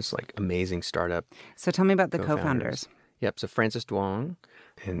engineers, like amazing startup. So tell me about the co-founders. Yep. So Francis Duong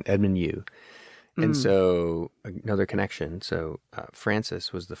and Edmund Yu. And so another connection. So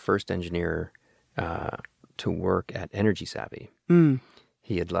Francis was the first engineer to work at Energy Savvy.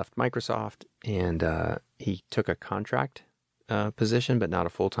 He had left Microsoft and he took a contract position, but not a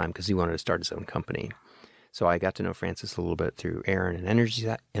full-time because he wanted to start his own company. So I got to know Francis a little bit through Aaron and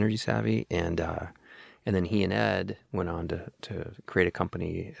Energy Savvy. And then he and Ed went on to create a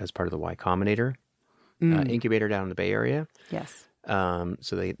company as part of the Y Combinator incubator down in the Bay Area. Yes.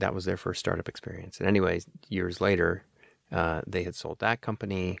 So that was their first startup experience. And anyways, years later, they had sold that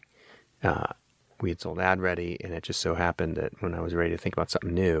company. We had sold AdReady, and it just so happened that when I was ready to think about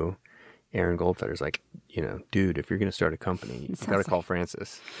something new, Aaron Goldfeder's like, dude, if you're going to start a company, you got to call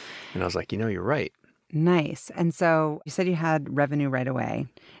Francis. And I was like, you're right. Nice. And so you said you had revenue right away.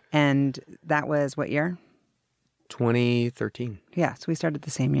 And that was what year? 2013. Yeah. So we started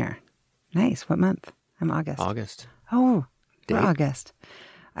the same year. Nice. What month? I'm August. August. Oh, we're August.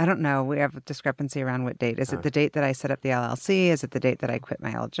 I don't know. We have a discrepancy around what date. Is it the date that I set up the LLC? Is it the date that I quit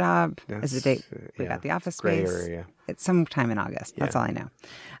my old job? Is it the date we got the office gray space? area. It's sometime in August. That's all I know.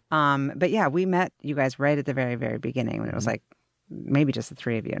 But yeah, we met you guys right at the very, very beginning when it was like maybe just the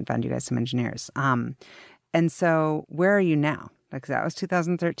three of you, and found you guys some engineers. And so where are you now? Like that was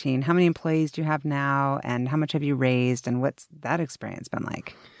 2013. How many employees do you have now, and how much have you raised, and what's that experience been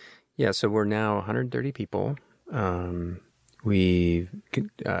like? Yeah, so we're now 130 people. We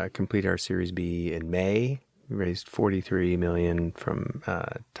completed our Series B in May. We raised $43 million from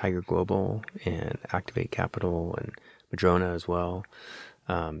Tiger Global and Activate Capital and Madrona as well.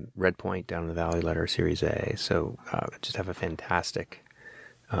 Redpoint down in the Valley led our Series A. So just have a fantastic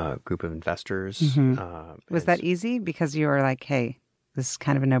group of investors. Was that easy because you were like, hey, this is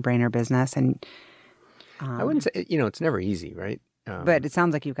kind of a no-brainer business? And I wouldn't say, it's never easy, right? but it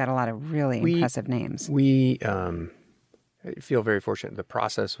sounds like you've got a lot of really impressive names. We I feel very fortunate. The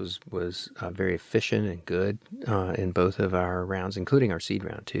process was very efficient and good in both of our rounds, including our seed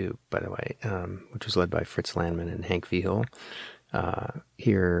round too, by the way, which was led by Fritz Landman and Hank Vigil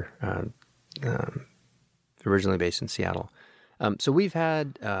here, originally based in Seattle. So we've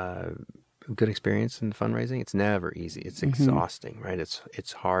had a good experience in fundraising. It's never easy. It's exhausting, right?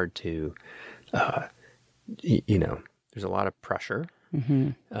 It's hard to, there's a lot of pressure.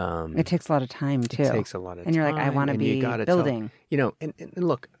 It takes a lot of time too. It takes a lot of time. And you're like, I want to be building. And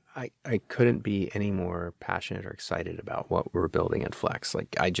look, I couldn't be any more passionate or excited about what we're building at Flex.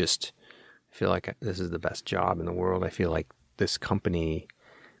 Like, I just feel like this is the best job in the world. I feel like this company,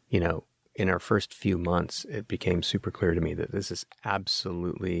 in our first few months, it became super clear to me that this is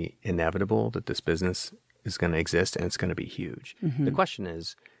absolutely inevitable, that this business is going to exist and it's going to be huge. The question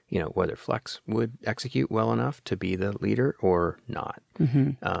is, whether Flex would execute well enough to be the leader or not.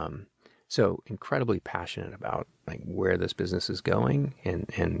 So incredibly passionate about like where this business is going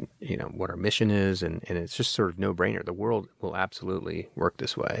and what our mission is. And it's just sort of no brainer. The world will absolutely work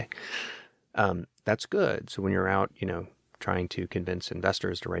this way. That's good. So when you're out, trying to convince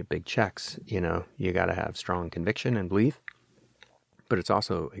investors to write big checks, you got to have strong conviction and belief. But it's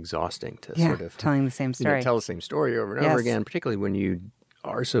also exhausting to sort of telling the same story. Tell the same story over and over again, particularly when you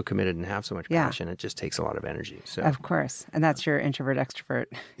are so committed and have so much passion. It just takes a lot of energy. So of course. And that's your introvert extrovert.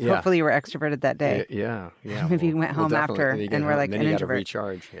 Yeah. Hopefully you were extroverted that day. Yeah. Maybe you went home after and were like an introvert.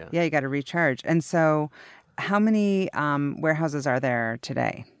 Recharge. Yeah, you got to recharge. And so how many warehouses are there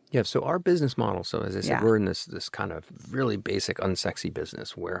today? Yeah, so our business model, so as I said, we're in this kind of really basic, unsexy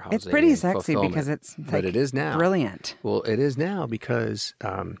business, warehousing. It's pretty sexy because it's like, but it is now. Brilliant. Well, it is now because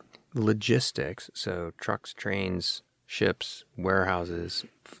logistics, so trucks, trains, ships, warehouses,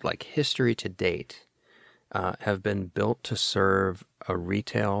 like history to date, have been built to serve a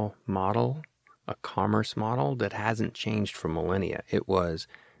retail model, a commerce model that hasn't changed for millennia. It was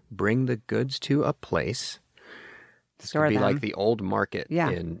bring the goods to a place. This could be like the old market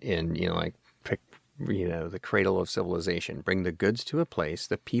in the cradle of civilization. Bring the goods to a place,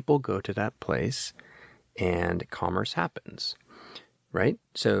 the people go to that place, and commerce happens, right?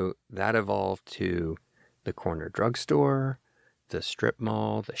 So that evolved to the corner drugstore, the strip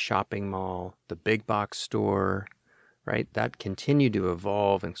mall, the shopping mall, the big box store, right? That continued to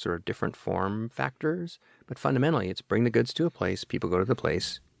evolve in sort of different form factors. But fundamentally, it's bring the goods to a place, people go to the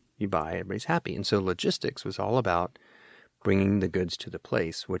place, you buy, everybody's happy. And so logistics was all about bringing the goods to the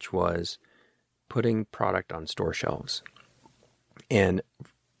place, which was putting product on store shelves. And,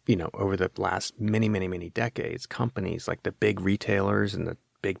 over the last many, many, many decades, companies like the big retailers and the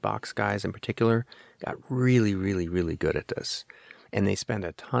big box guys in particular got really, really, really good at this. And they spend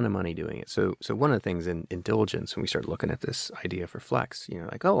a ton of money doing it. So one of the things in diligence, when we started looking at this idea for Flex,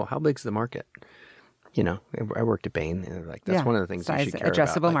 like, oh, how big's the market? I worked at Bain, and like that's one of the things you should care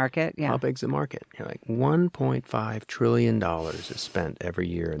addressable about. Market. How big's the market? Like $1.5 trillion is spent every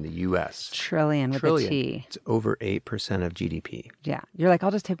year in the U.S. Trillion with a T. It's over 8% of GDP. Yeah, you're like,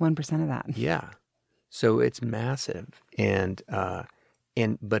 I'll just take 1% of that. Yeah, so it's massive,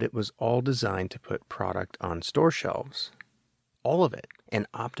 but it was all designed to put product on store shelves, all of it, and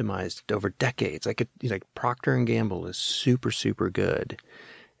optimized over decades. Like Procter and Gamble is super, super good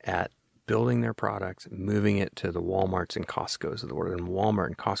at building their products, moving it to the Walmarts and Costco's of the world. And Walmart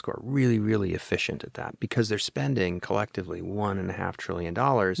and Costco are really, really efficient at that because they're spending collectively $1.5 trillion.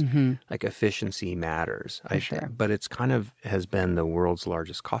 Like efficiency matters. Sure. But it's kind of has been the world's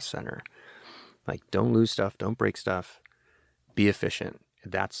largest cost center. Like, don't lose stuff, don't break stuff, be efficient.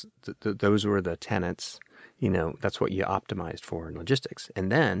 That's those were the tenets. That's what you optimized for in logistics.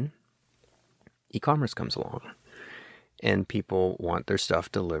 And then e-commerce comes along. and people want their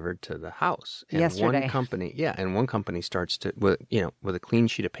stuff delivered to the house. And Yesterday. one company starts to, with a clean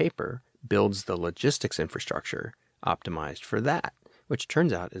sheet of paper, builds the logistics infrastructure optimized for that, which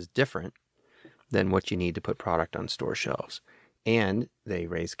turns out is different than what you need to put product on store shelves. And they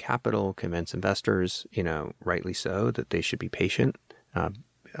raise capital, convince investors, rightly so, that they should be patient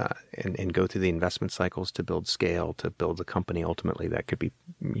and go through the investment cycles to build scale, to build a company ultimately that could be,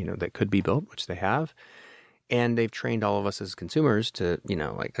 that could be built, which they have. And they've trained all of us as consumers to,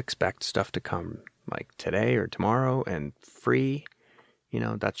 expect stuff to come like today or tomorrow and free.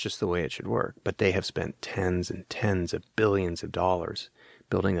 That's just the way it should work. But they have spent tens and tens of billions of dollars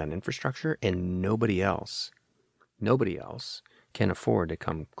building that infrastructure, and nobody else can afford to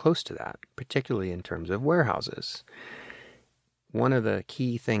come close to that, particularly in terms of warehouses. One of the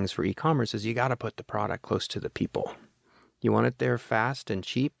key things for e-commerce is you got to put the product close to the people. You want it there fast and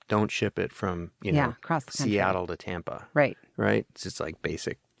cheap, don't ship it from, across the country. Seattle to Tampa. Right. It's just like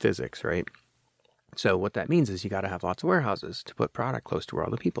basic physics, right? So what that means is you got to have lots of warehouses to put product close to where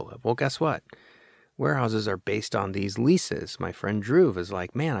all the people live. Well, guess what? Warehouses are based on these leases. My friend Drew is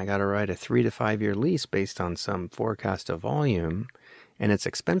like, man, I got to write a 3 to 5 year lease based on some forecast of volume, and it's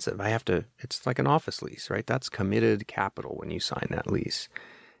expensive. It's like an office lease, right? That's committed capital when you sign that lease.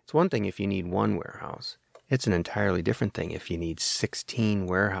 It's one thing if you need one warehouse. It's an entirely different thing if you need 16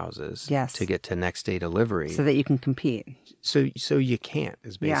 warehouses to get to next day delivery. So that you can compete. So you can't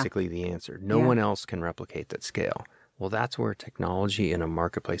is basically the answer. No one else can replicate that scale. Well, that's where technology in a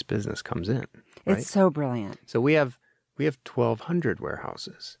marketplace business comes in. Right? It's so brilliant. So we have 1,200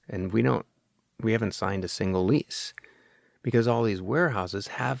 warehouses, and we haven't signed a single lease because all these warehouses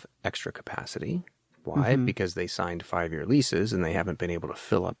have extra capacity. Why? Mm-hmm. Because they signed 5-year leases and they haven't been able to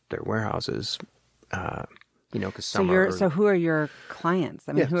fill up their warehouses. Because so who are your clients?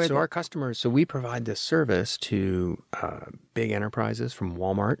 I mean, who are our customers? So we provide this service to big enterprises from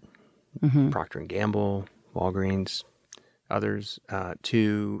Walmart, Procter and Gamble, Walgreens, others,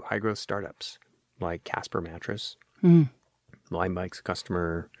 to high growth startups like Casper Mattress, Lime Bike's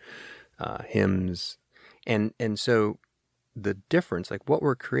customer, Hims, and so the difference, like what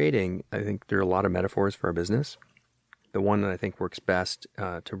we're creating, I think there are a lot of metaphors for our business. The one that I think works best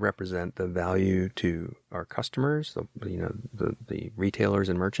to represent the value to our customers, the retailers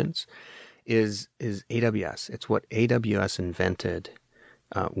and merchants, is AWS. It's what AWS invented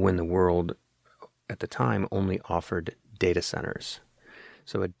when the world at the time only offered data centers.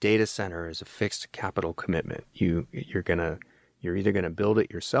 So a data center is a fixed capital commitment. You're either gonna build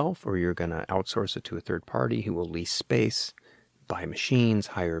it yourself or you're gonna outsource it to a third party who will lease space, buy machines,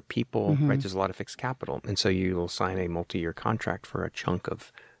 hire people, right? There's a lot of fixed capital. And so you will sign a multi-year contract for a chunk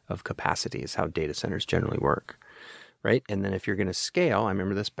of capacity is how data centers generally work, right? And then if you're going to scale, I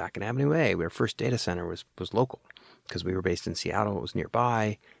remember this back in Avenue A, our first data center was local because we were based in Seattle. It was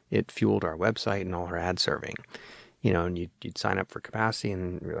nearby. It fueled our website and all our ad serving, and you'd sign up for capacity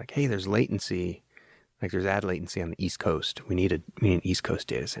and you're like, hey, there's latency. Like there's ad latency on the East Coast. We need an East Coast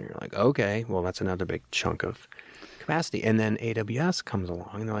data center. You're like, okay, well, that's another big chunk of capacity. And then AWS comes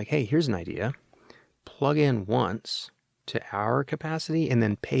along and they're like, hey, here's an idea. Plug in once to our capacity and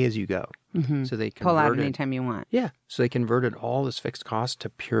then pay as you go. So they pull out anytime you want. Yeah. So they converted all this fixed cost to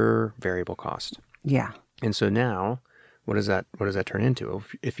pure variable cost. Yeah. And so now what does that turn into?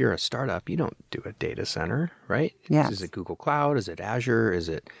 If you're a startup, you don't do a data center, right? Yes. Is it Google Cloud? Is it Azure? Is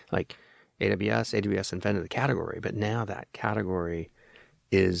it like AWS? AWS invented the category, but now that category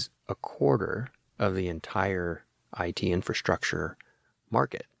is a quarter of the entire IT infrastructure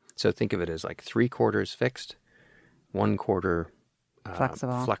market. So think of it as like 3/4 fixed, 1/4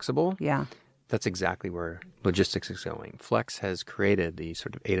 flexible. Yeah. That's exactly where logistics is going. Flex has created the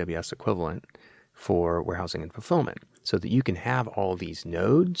sort of AWS equivalent for warehousing and fulfillment so that you can have all these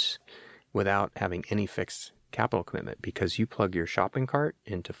nodes without having any fixed capital commitment because you plug your shopping cart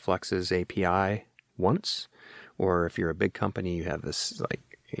into Flex's API once, or if you're a big company, you have this like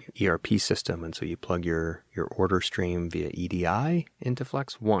ERP system, and so you plug your order stream via EDI into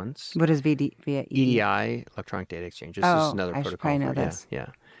Flex once. What is via EDI? Electronic Data Exchange. This is another I protocol. Should probably know this. Yeah.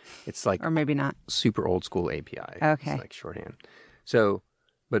 It's like or maybe not. Super old school API. Okay. It's like shorthand. So,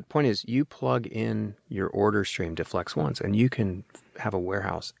 but point is, you plug in your order stream to Flex once, and you can have a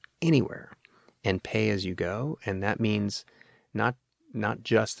warehouse anywhere and pay as you go, and that means not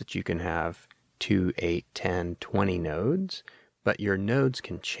just that you can have 2, 8, 10, 20 nodes. But your nodes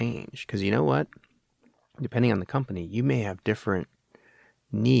can change because you know what? Depending on the company, you may have different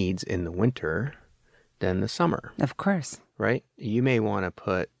needs in the winter than the summer. Of course. Right? You may want to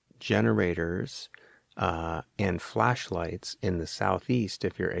put generators and flashlights in the southeast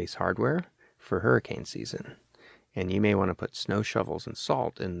if you're Ace Hardware for hurricane season. And you may want to put snow shovels and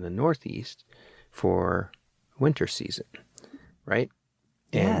salt in the Northeast for winter season, right?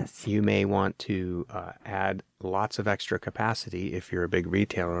 Yes. And you may want to add lots of extra capacity if you're a big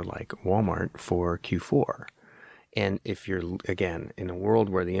retailer like Walmart for Q4. And if you're, again, in a world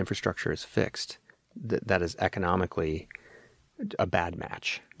where the infrastructure is fixed, that is economically a bad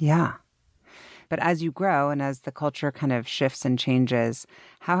match. Yeah. But as you grow and as the culture kind of shifts and changes,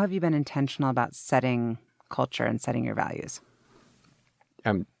 how have you been intentional about setting culture and setting your values?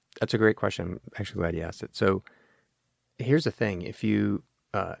 That's a great question. I'm actually glad you asked it. So here's the thing. If you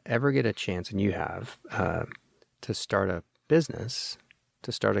ever get a chance, and you have, to start a business,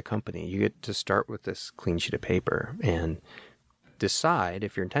 to start a company, you get to start with this clean sheet of paper and decide,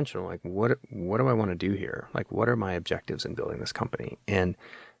 if you're intentional, like what do I want to do here? Like, what are my objectives in building this company? And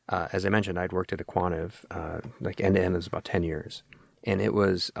as I mentioned, I'd worked at aQuantive, like end to end, it was about 10 years. And it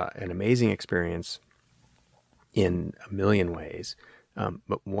was an amazing experience in a million ways.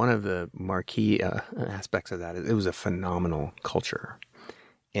 But one of the marquee aspects of that is it was a phenomenal culture.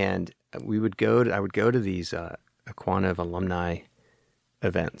 And I would go to these aQuantive alumni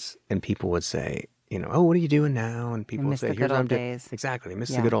events, and people would say, oh, what are you doing now? And people would say, here's what I'm doing. Exactly.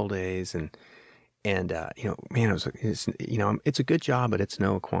 Miss the good old days. And man, it's a good job, but it's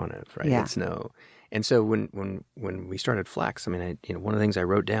no aQuantive, right? Yeah. It's no. And so when we started Flex, I mean, one of the things I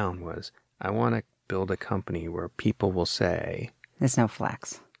wrote down was, I want to build a company where people will say, there's no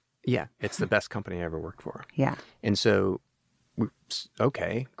Flex. Yeah, it's the best company I ever worked for. Yeah. And so,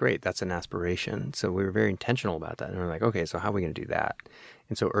 okay, great. That's an aspiration. So we were very intentional about that. And we're like, okay, so how are we going to do that?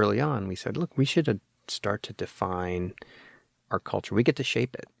 And so early on, we said, look, we should start to define our culture. We get to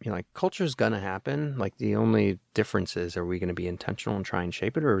shape it. Like, culture's going to happen. Like, the only difference is, are we going to be intentional and try and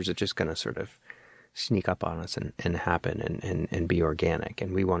shape it, or is it just going to sort of sneak up on us and happen and be organic?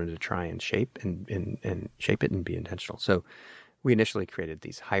 And we wanted to try and shape and shape it and be intentional. So we initially created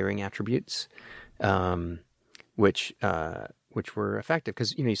these hiring attributes, which were effective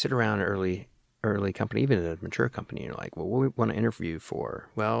because, you sit around an early company, even a mature company, and you're like, well, what do we want to interview for?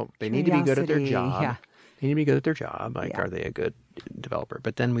 Well, they need to be good at their job. Yeah. They need to be good at their job. Like, are they a good developer?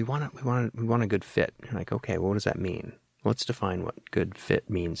 But then we want a good fit. You're like, okay, well, what does that mean? Let's define what good fit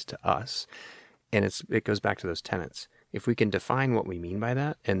means to us. And it goes back to those tenets. If we can define what we mean by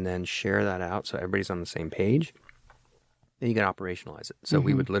that and then share that out so everybody's on the same page, then you can operationalize it. So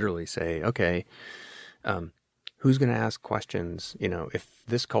we would literally say, okay, who's going to ask questions? If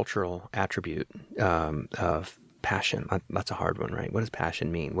this cultural attribute of passion, that's a hard one, right? What does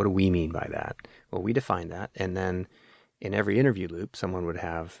passion mean? What do we mean by that? Well, we define that. And then in every interview loop, someone would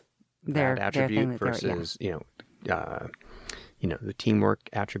have that attribute versus, the teamwork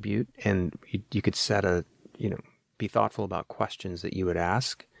attribute. And you could set be thoughtful about questions that you would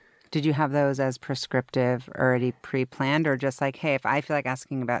ask. Did you have those as prescriptive, already pre-planned, or just like, hey, if I feel like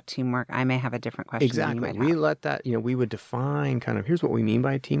asking about teamwork, I may have a different question? Exactly. We let that, we would define kind of, here's what we mean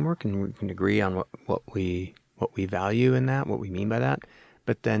by teamwork, and we can agree on what we value in that, what we mean by that.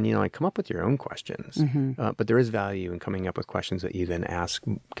 But then, come up with your own questions. But there is value in coming up with questions that you then ask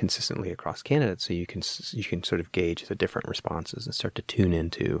consistently across candidates, so you can sort of gauge the different responses and start to tune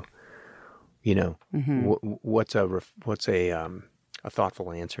into, what's a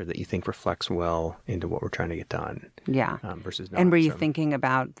thoughtful answer that you think reflects well into what we're trying to get done. Yeah. Versus not. And were you thinking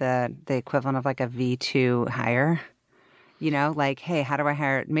about the equivalent of like a V2 hire? Like, hey, how do I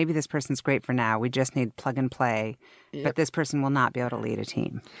hire? Maybe this person's great for now. We just need plug and play, but this person will not be able to lead a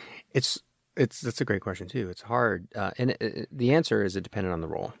team. That's a great question too. It's hard. And the answer is it depended on the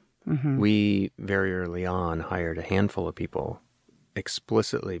role. We very early on hired a handful of people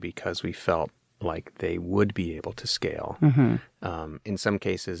explicitly because we felt like they would be able to scale. In some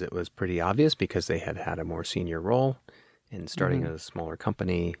cases, it was pretty obvious because they had a more senior role, and starting at a smaller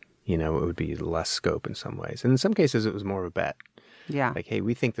company, it would be less scope in some ways. And in some cases, it was more of a bet. Yeah. Like, hey,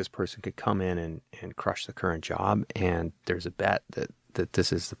 we think this person could come in and crush the current job, and there's a bet that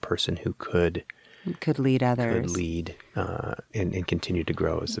this is the person who could lead others. Could lead and continue to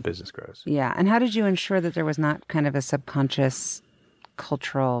grow as the business grows. Yeah. And how did you ensure that there was not kind of a subconscious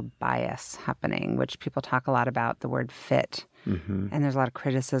cultural bias happening, which people talk a lot about, the word fit, and there's a lot of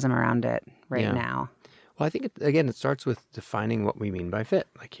criticism around it now? Well, I think, it starts with defining what we mean by fit.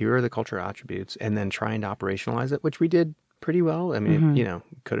 Like, here are the cultural attributes, and then trying to operationalize it, which we did pretty well. I mean,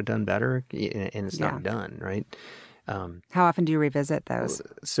 could have done better, and it's not done, right? How often do you revisit those?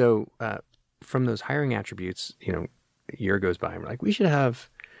 So from those hiring attributes, a year goes by, and we're like, we should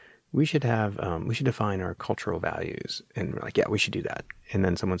define our cultural values. And we're like, yeah, we should do that. And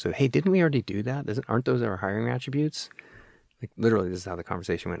then someone said, hey, didn't we already do that? Aren't those our hiring attributes? Like, literally, this is how the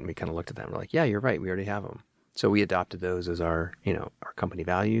conversation went, and we kind of looked at them. We're like, yeah, you're right. We already have them. So we adopted those as our company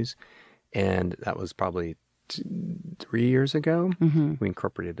values. And that was probably 3 years ago. Mm-hmm. We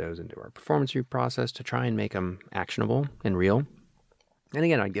incorporated those into our performance review process to try and make them actionable and real. And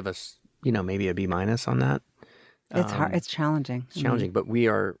again, I'd give us, maybe a B- on that. It's hard. It's challenging. It's challenging, but we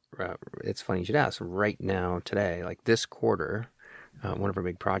are, it's funny you should ask, right now, today, like this quarter, one of our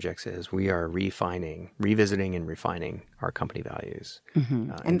big projects is we are revisiting and refining our company values.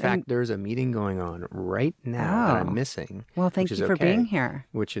 Mm-hmm. In fact, there's a meeting going on right now that I'm missing. Well, thank you for being here.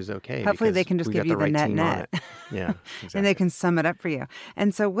 Which is okay. Hopefully they can just give you the net. Yeah, exactly. And they can sum it up for you.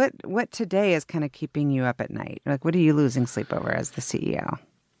 And so what today is kind of keeping you up at night? Like, what are you losing sleep over as the CEO?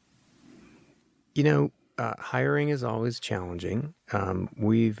 Hiring is always challenging.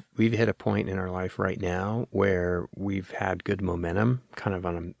 We've hit a point in our life right now where we've had good momentum, kind of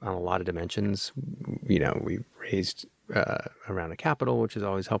on a lot of dimensions. We've raised around a capital, which is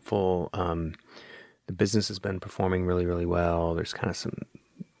always helpful. The business has been performing really, really well. There's kind of some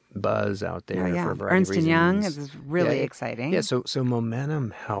buzz out there for a variety Ernst of reasons. Young is really exciting. Yeah, so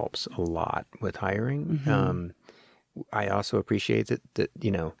momentum helps a lot with hiring. Mm-hmm. I also appreciate that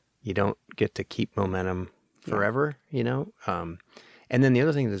you don't get to keep momentum forever, And then the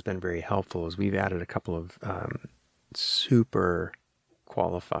other thing that's been very helpful is we've added a couple of super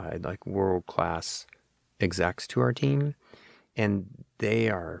qualified, like world-class execs to our team, and they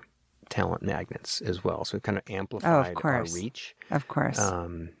are talent magnets as well. So we've kind of amplified our reach. Of course.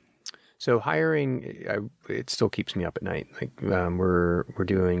 So hiring, it still keeps me up at night. Like we're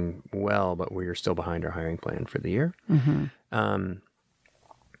doing well, but we're still behind our hiring plan for the year. Mm-hmm.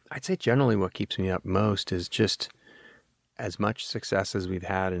 I'd say generally what keeps me up most is just as much success as we've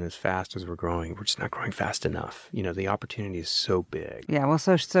had and as fast as we're growing. We're just not growing fast enough. The opportunity is so big. Yeah, well,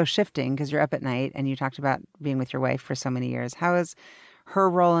 so shifting, because you're up at night and you talked about being with your wife for so many years. How is her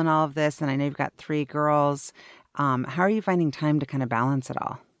role in all of this? And I know you've got 3 girls. How are you finding time to kind of balance it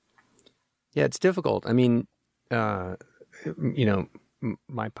all? Yeah, it's difficult. I mean, my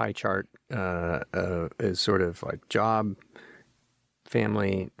pie chart is sort of like job,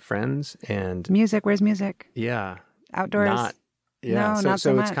 family, friends, and music. Where's music? Yeah, outdoors. Not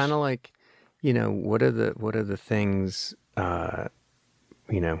so much. It's kind of like, what are the things?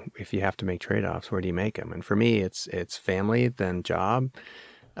 If you have to make trade-offs, where do you make them? And for me, it's family, then job.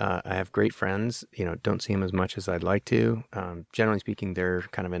 I have great friends. Don't see them as much as I'd like to. Generally speaking, they're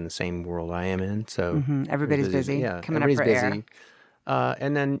kind of in the same world I am in. So everybody's busy. Yeah, coming up for air.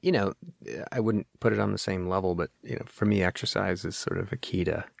 And then, I wouldn't put it on the same level, but, for me, exercise is sort of a key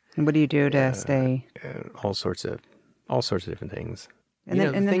to... And what do you do to stay? All sorts of different things. And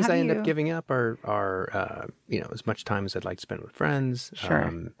then the things I end you... up giving up are as much time as I'd like to spend with friends.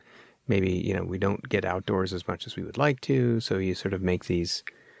 Sure. Maybe, we don't get outdoors as much as we would like to. So you sort of make these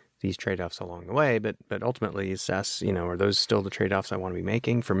trade-offs along the way, but ultimately assess, are those still the trade-offs I want to be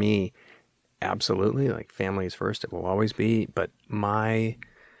making? For me, absolutely. Like family is first. It will always be. But if I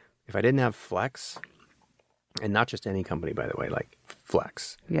didn't have FLEXE, and not just any company, by the way, like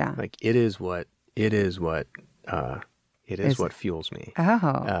FLEXE. Yeah. Like it is what fuels me.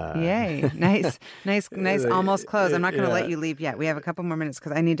 Oh, yay. Nice. Almost close. I'm not going to let you leave yet. We have a couple more minutes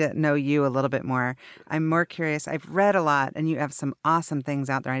because I need to know you a little bit more. I'm more curious. I've read a lot and you have some awesome things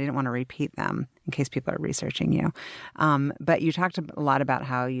out there. I didn't want to repeat them in case people are researching you. But you talked a lot about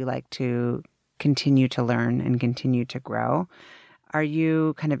how you like to continue to learn and continue to grow. Are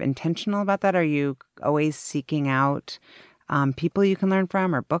you kind of intentional about that? Are you always seeking out people you can learn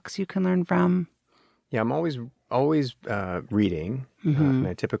from or books you can learn from? Yeah, I'm always reading. And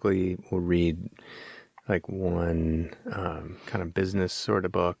I typically will read like one kind of business sort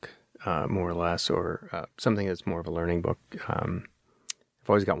of book, more or less, or something that's more of a learning book. I've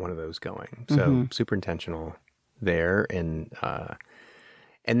always got one of those going. So super intentional there. And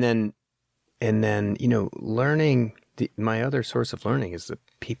then learning, my other source of learning is the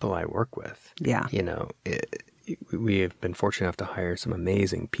people I work with. Yeah. We have been fortunate enough to hire some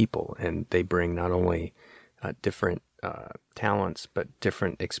amazing people, and they bring not only different talents, but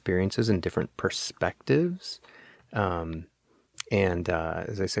different experiences and different perspectives. And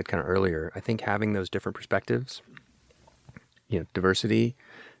as I said kind of earlier, I think having those different perspectives, diversity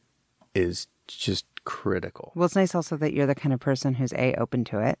is just critical. Well, it's nice also that you're the kind of person who's open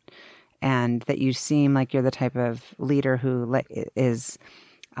to it, and that you seem like you're the type of leader who is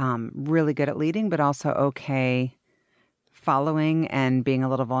really good at leading, but also okay following and being a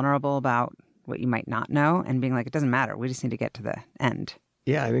little vulnerable about what you might not know and being like, it doesn't matter. We just need to get to the end.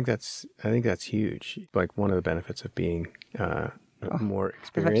 Yeah, I think that's huge. Like one of the benefits of being more I was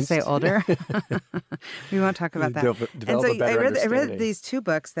experienced. about to say older. We won't talk about that. Develop a better I read understanding. these two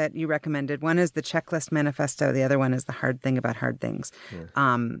books that you recommended. One is the Checklist Manifesto. The other one is The Hard Thing About Hard Things.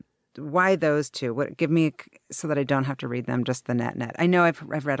 Yeah. Why those two? Give me so that I don't have to read them. Just the net. I know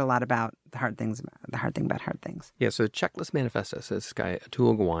I've read a lot about the hard thing about hard things. Yeah. So Checklist Manifesto says this guy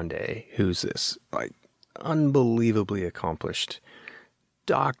Atul Gawande, who's this like unbelievably accomplished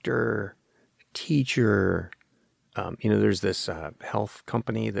doctor, teacher. There's this health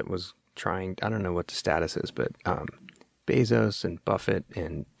company that was trying. I don't know what the status is, but Bezos and Buffett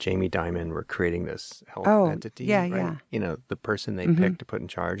and Jamie Dimon were creating this health entity. Yeah, right? yeah. The person they picked to put in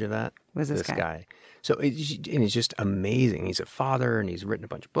charge of that was this guy. So he's just amazing. He's a father and he's written a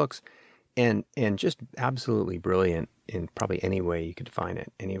bunch of books and just absolutely brilliant in probably any way you could define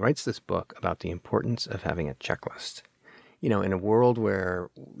it. And he writes this book about the importance of having a checklist. In a world where,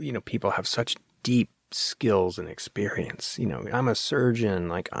 people have such deep skills and experience. I'm a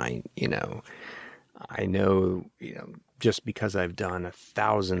surgeon. I know, just because I've done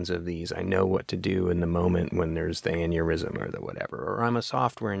thousands of these, I know what to do in the moment when there's the aneurysm or the whatever. Or I'm a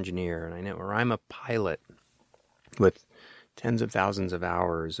software engineer and I know, or I'm a pilot with tens of thousands of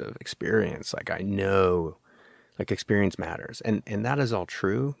hours of experience. I know, experience matters. And that is all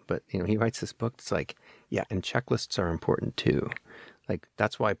true. But, he writes this book. It's and checklists are important too.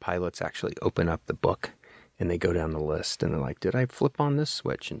 That's why pilots actually open up the book and they go down the list and they're like, did I flip on this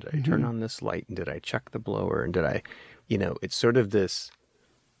switch? And did I turn on this light? And did I check the blower? And did I, it's sort of this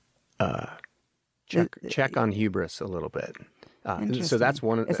check on hubris a little bit. So that's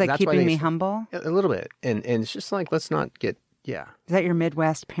one of it's that's keeping me humble? A little bit. And it's just let's not get, Is that your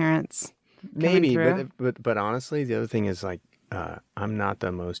Midwest parents? Maybe, but honestly, the other thing is I'm not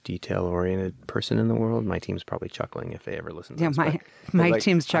the most detail-oriented person in the world. My team's probably chuckling if they ever listen to this. My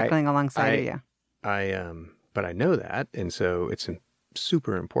team's chuckling alongside of you. But I know that, and so it's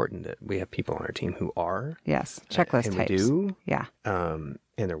super important that we have people on our team who are. Yes, checklist and types. We do. Yeah. And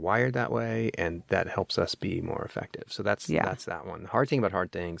they're wired that way, and that helps us be more effective. So that's that one. The Hard Thing About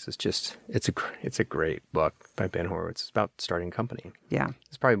Hard Things is just it's a great book by Ben Horowitz. It's about starting a company. Yeah.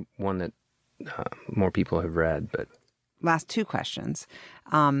 It's probably one that more people have read, but. Last two questions.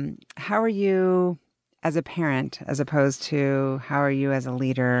 How are you as a parent as opposed to how are you as a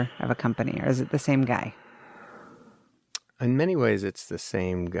leader of a company? Or is it the same guy? In many ways, it's the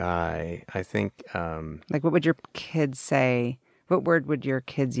same guy. I think... what would your kids say? What word would your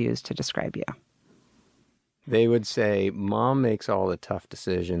kids use to describe you? They would say, Mom makes all the tough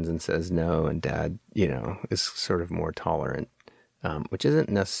decisions and says no, and Dad, is sort of more tolerant. Which isn't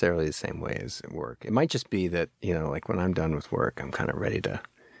necessarily the same way as at work. It might just be that, when I'm done with work, I'm kind of ready to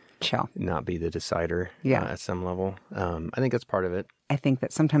chill, not be the decider at some level. I think that's part of it. I think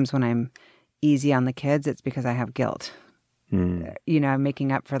that sometimes when I'm easy on the kids, it's because I have guilt. I'm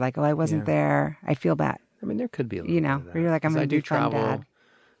making up for I wasn't there. I feel bad. I mean, there could be a little bit of that. Where you're I'm going to do fun, Dad.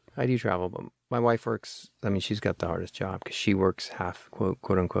 I do travel, but my wife works, she's got the hardest job because she works quote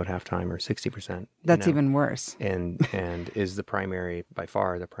unquote, half time or 60%. That's even worse. And is by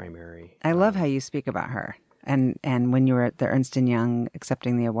far the primary. I love how you speak about her. And when you were at the Ernst & Young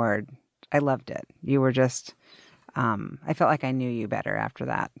accepting the award, I loved it. You were just, I felt like I knew you better after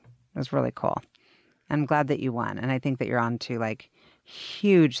that. It was really cool. I'm glad that you won. And I think that you're on to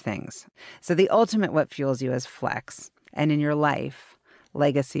huge things. So the ultimate what fuels you is Flex. And in your life,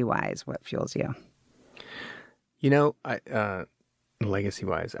 legacy-wise, what fuels you?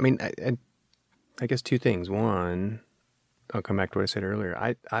 Legacy-wise, I guess two things. One, I'll come back to what I said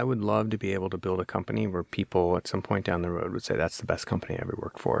earlier. I would love to be able to build a company where people at some point down the road would say, that's the best company I ever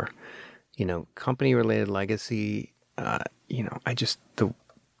worked for. Company-related legacy,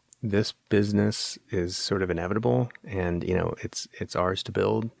 this business is sort of inevitable and, it's ours to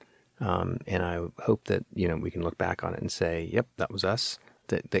build. And I hope that, we can look back on it and say, yep, that was us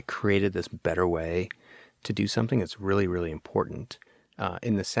that created this better way to do something that's really, really important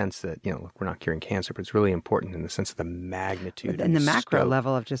in the sense that, look, we're not curing cancer, but it's really important in the sense of the magnitude and the macro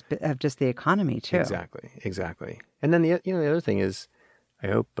level of just the economy too. Exactly. And then the other thing is, I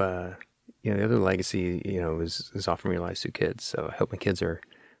hope, the other legacy, is often realized through kids. So I hope my kids are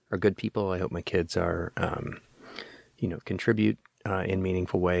good people. I hope my kids are, contribute in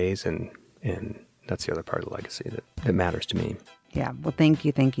meaningful ways, and that's the other part of the legacy that matters to me. Yeah. Well, thank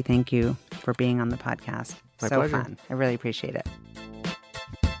you for being on the podcast. My pleasure. Fun. I really appreciate it.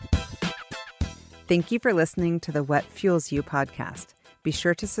 Thank you for listening to the What Fuels You podcast. Be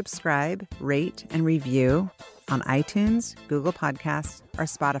sure to subscribe, rate, and review on iTunes, Google Podcasts, or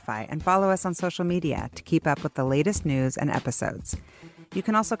Spotify, and follow us on social media to keep up with the latest news and episodes. You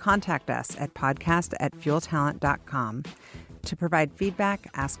can also contact us at podcast@fueltalent.com. to provide feedback,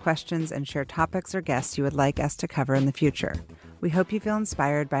 ask questions, and share topics or guests you would like us to cover in the future. We hope you feel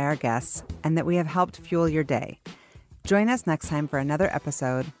inspired by our guests and that we have helped fuel your day. Join us next time for another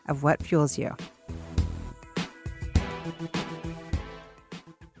episode of What Fuels You.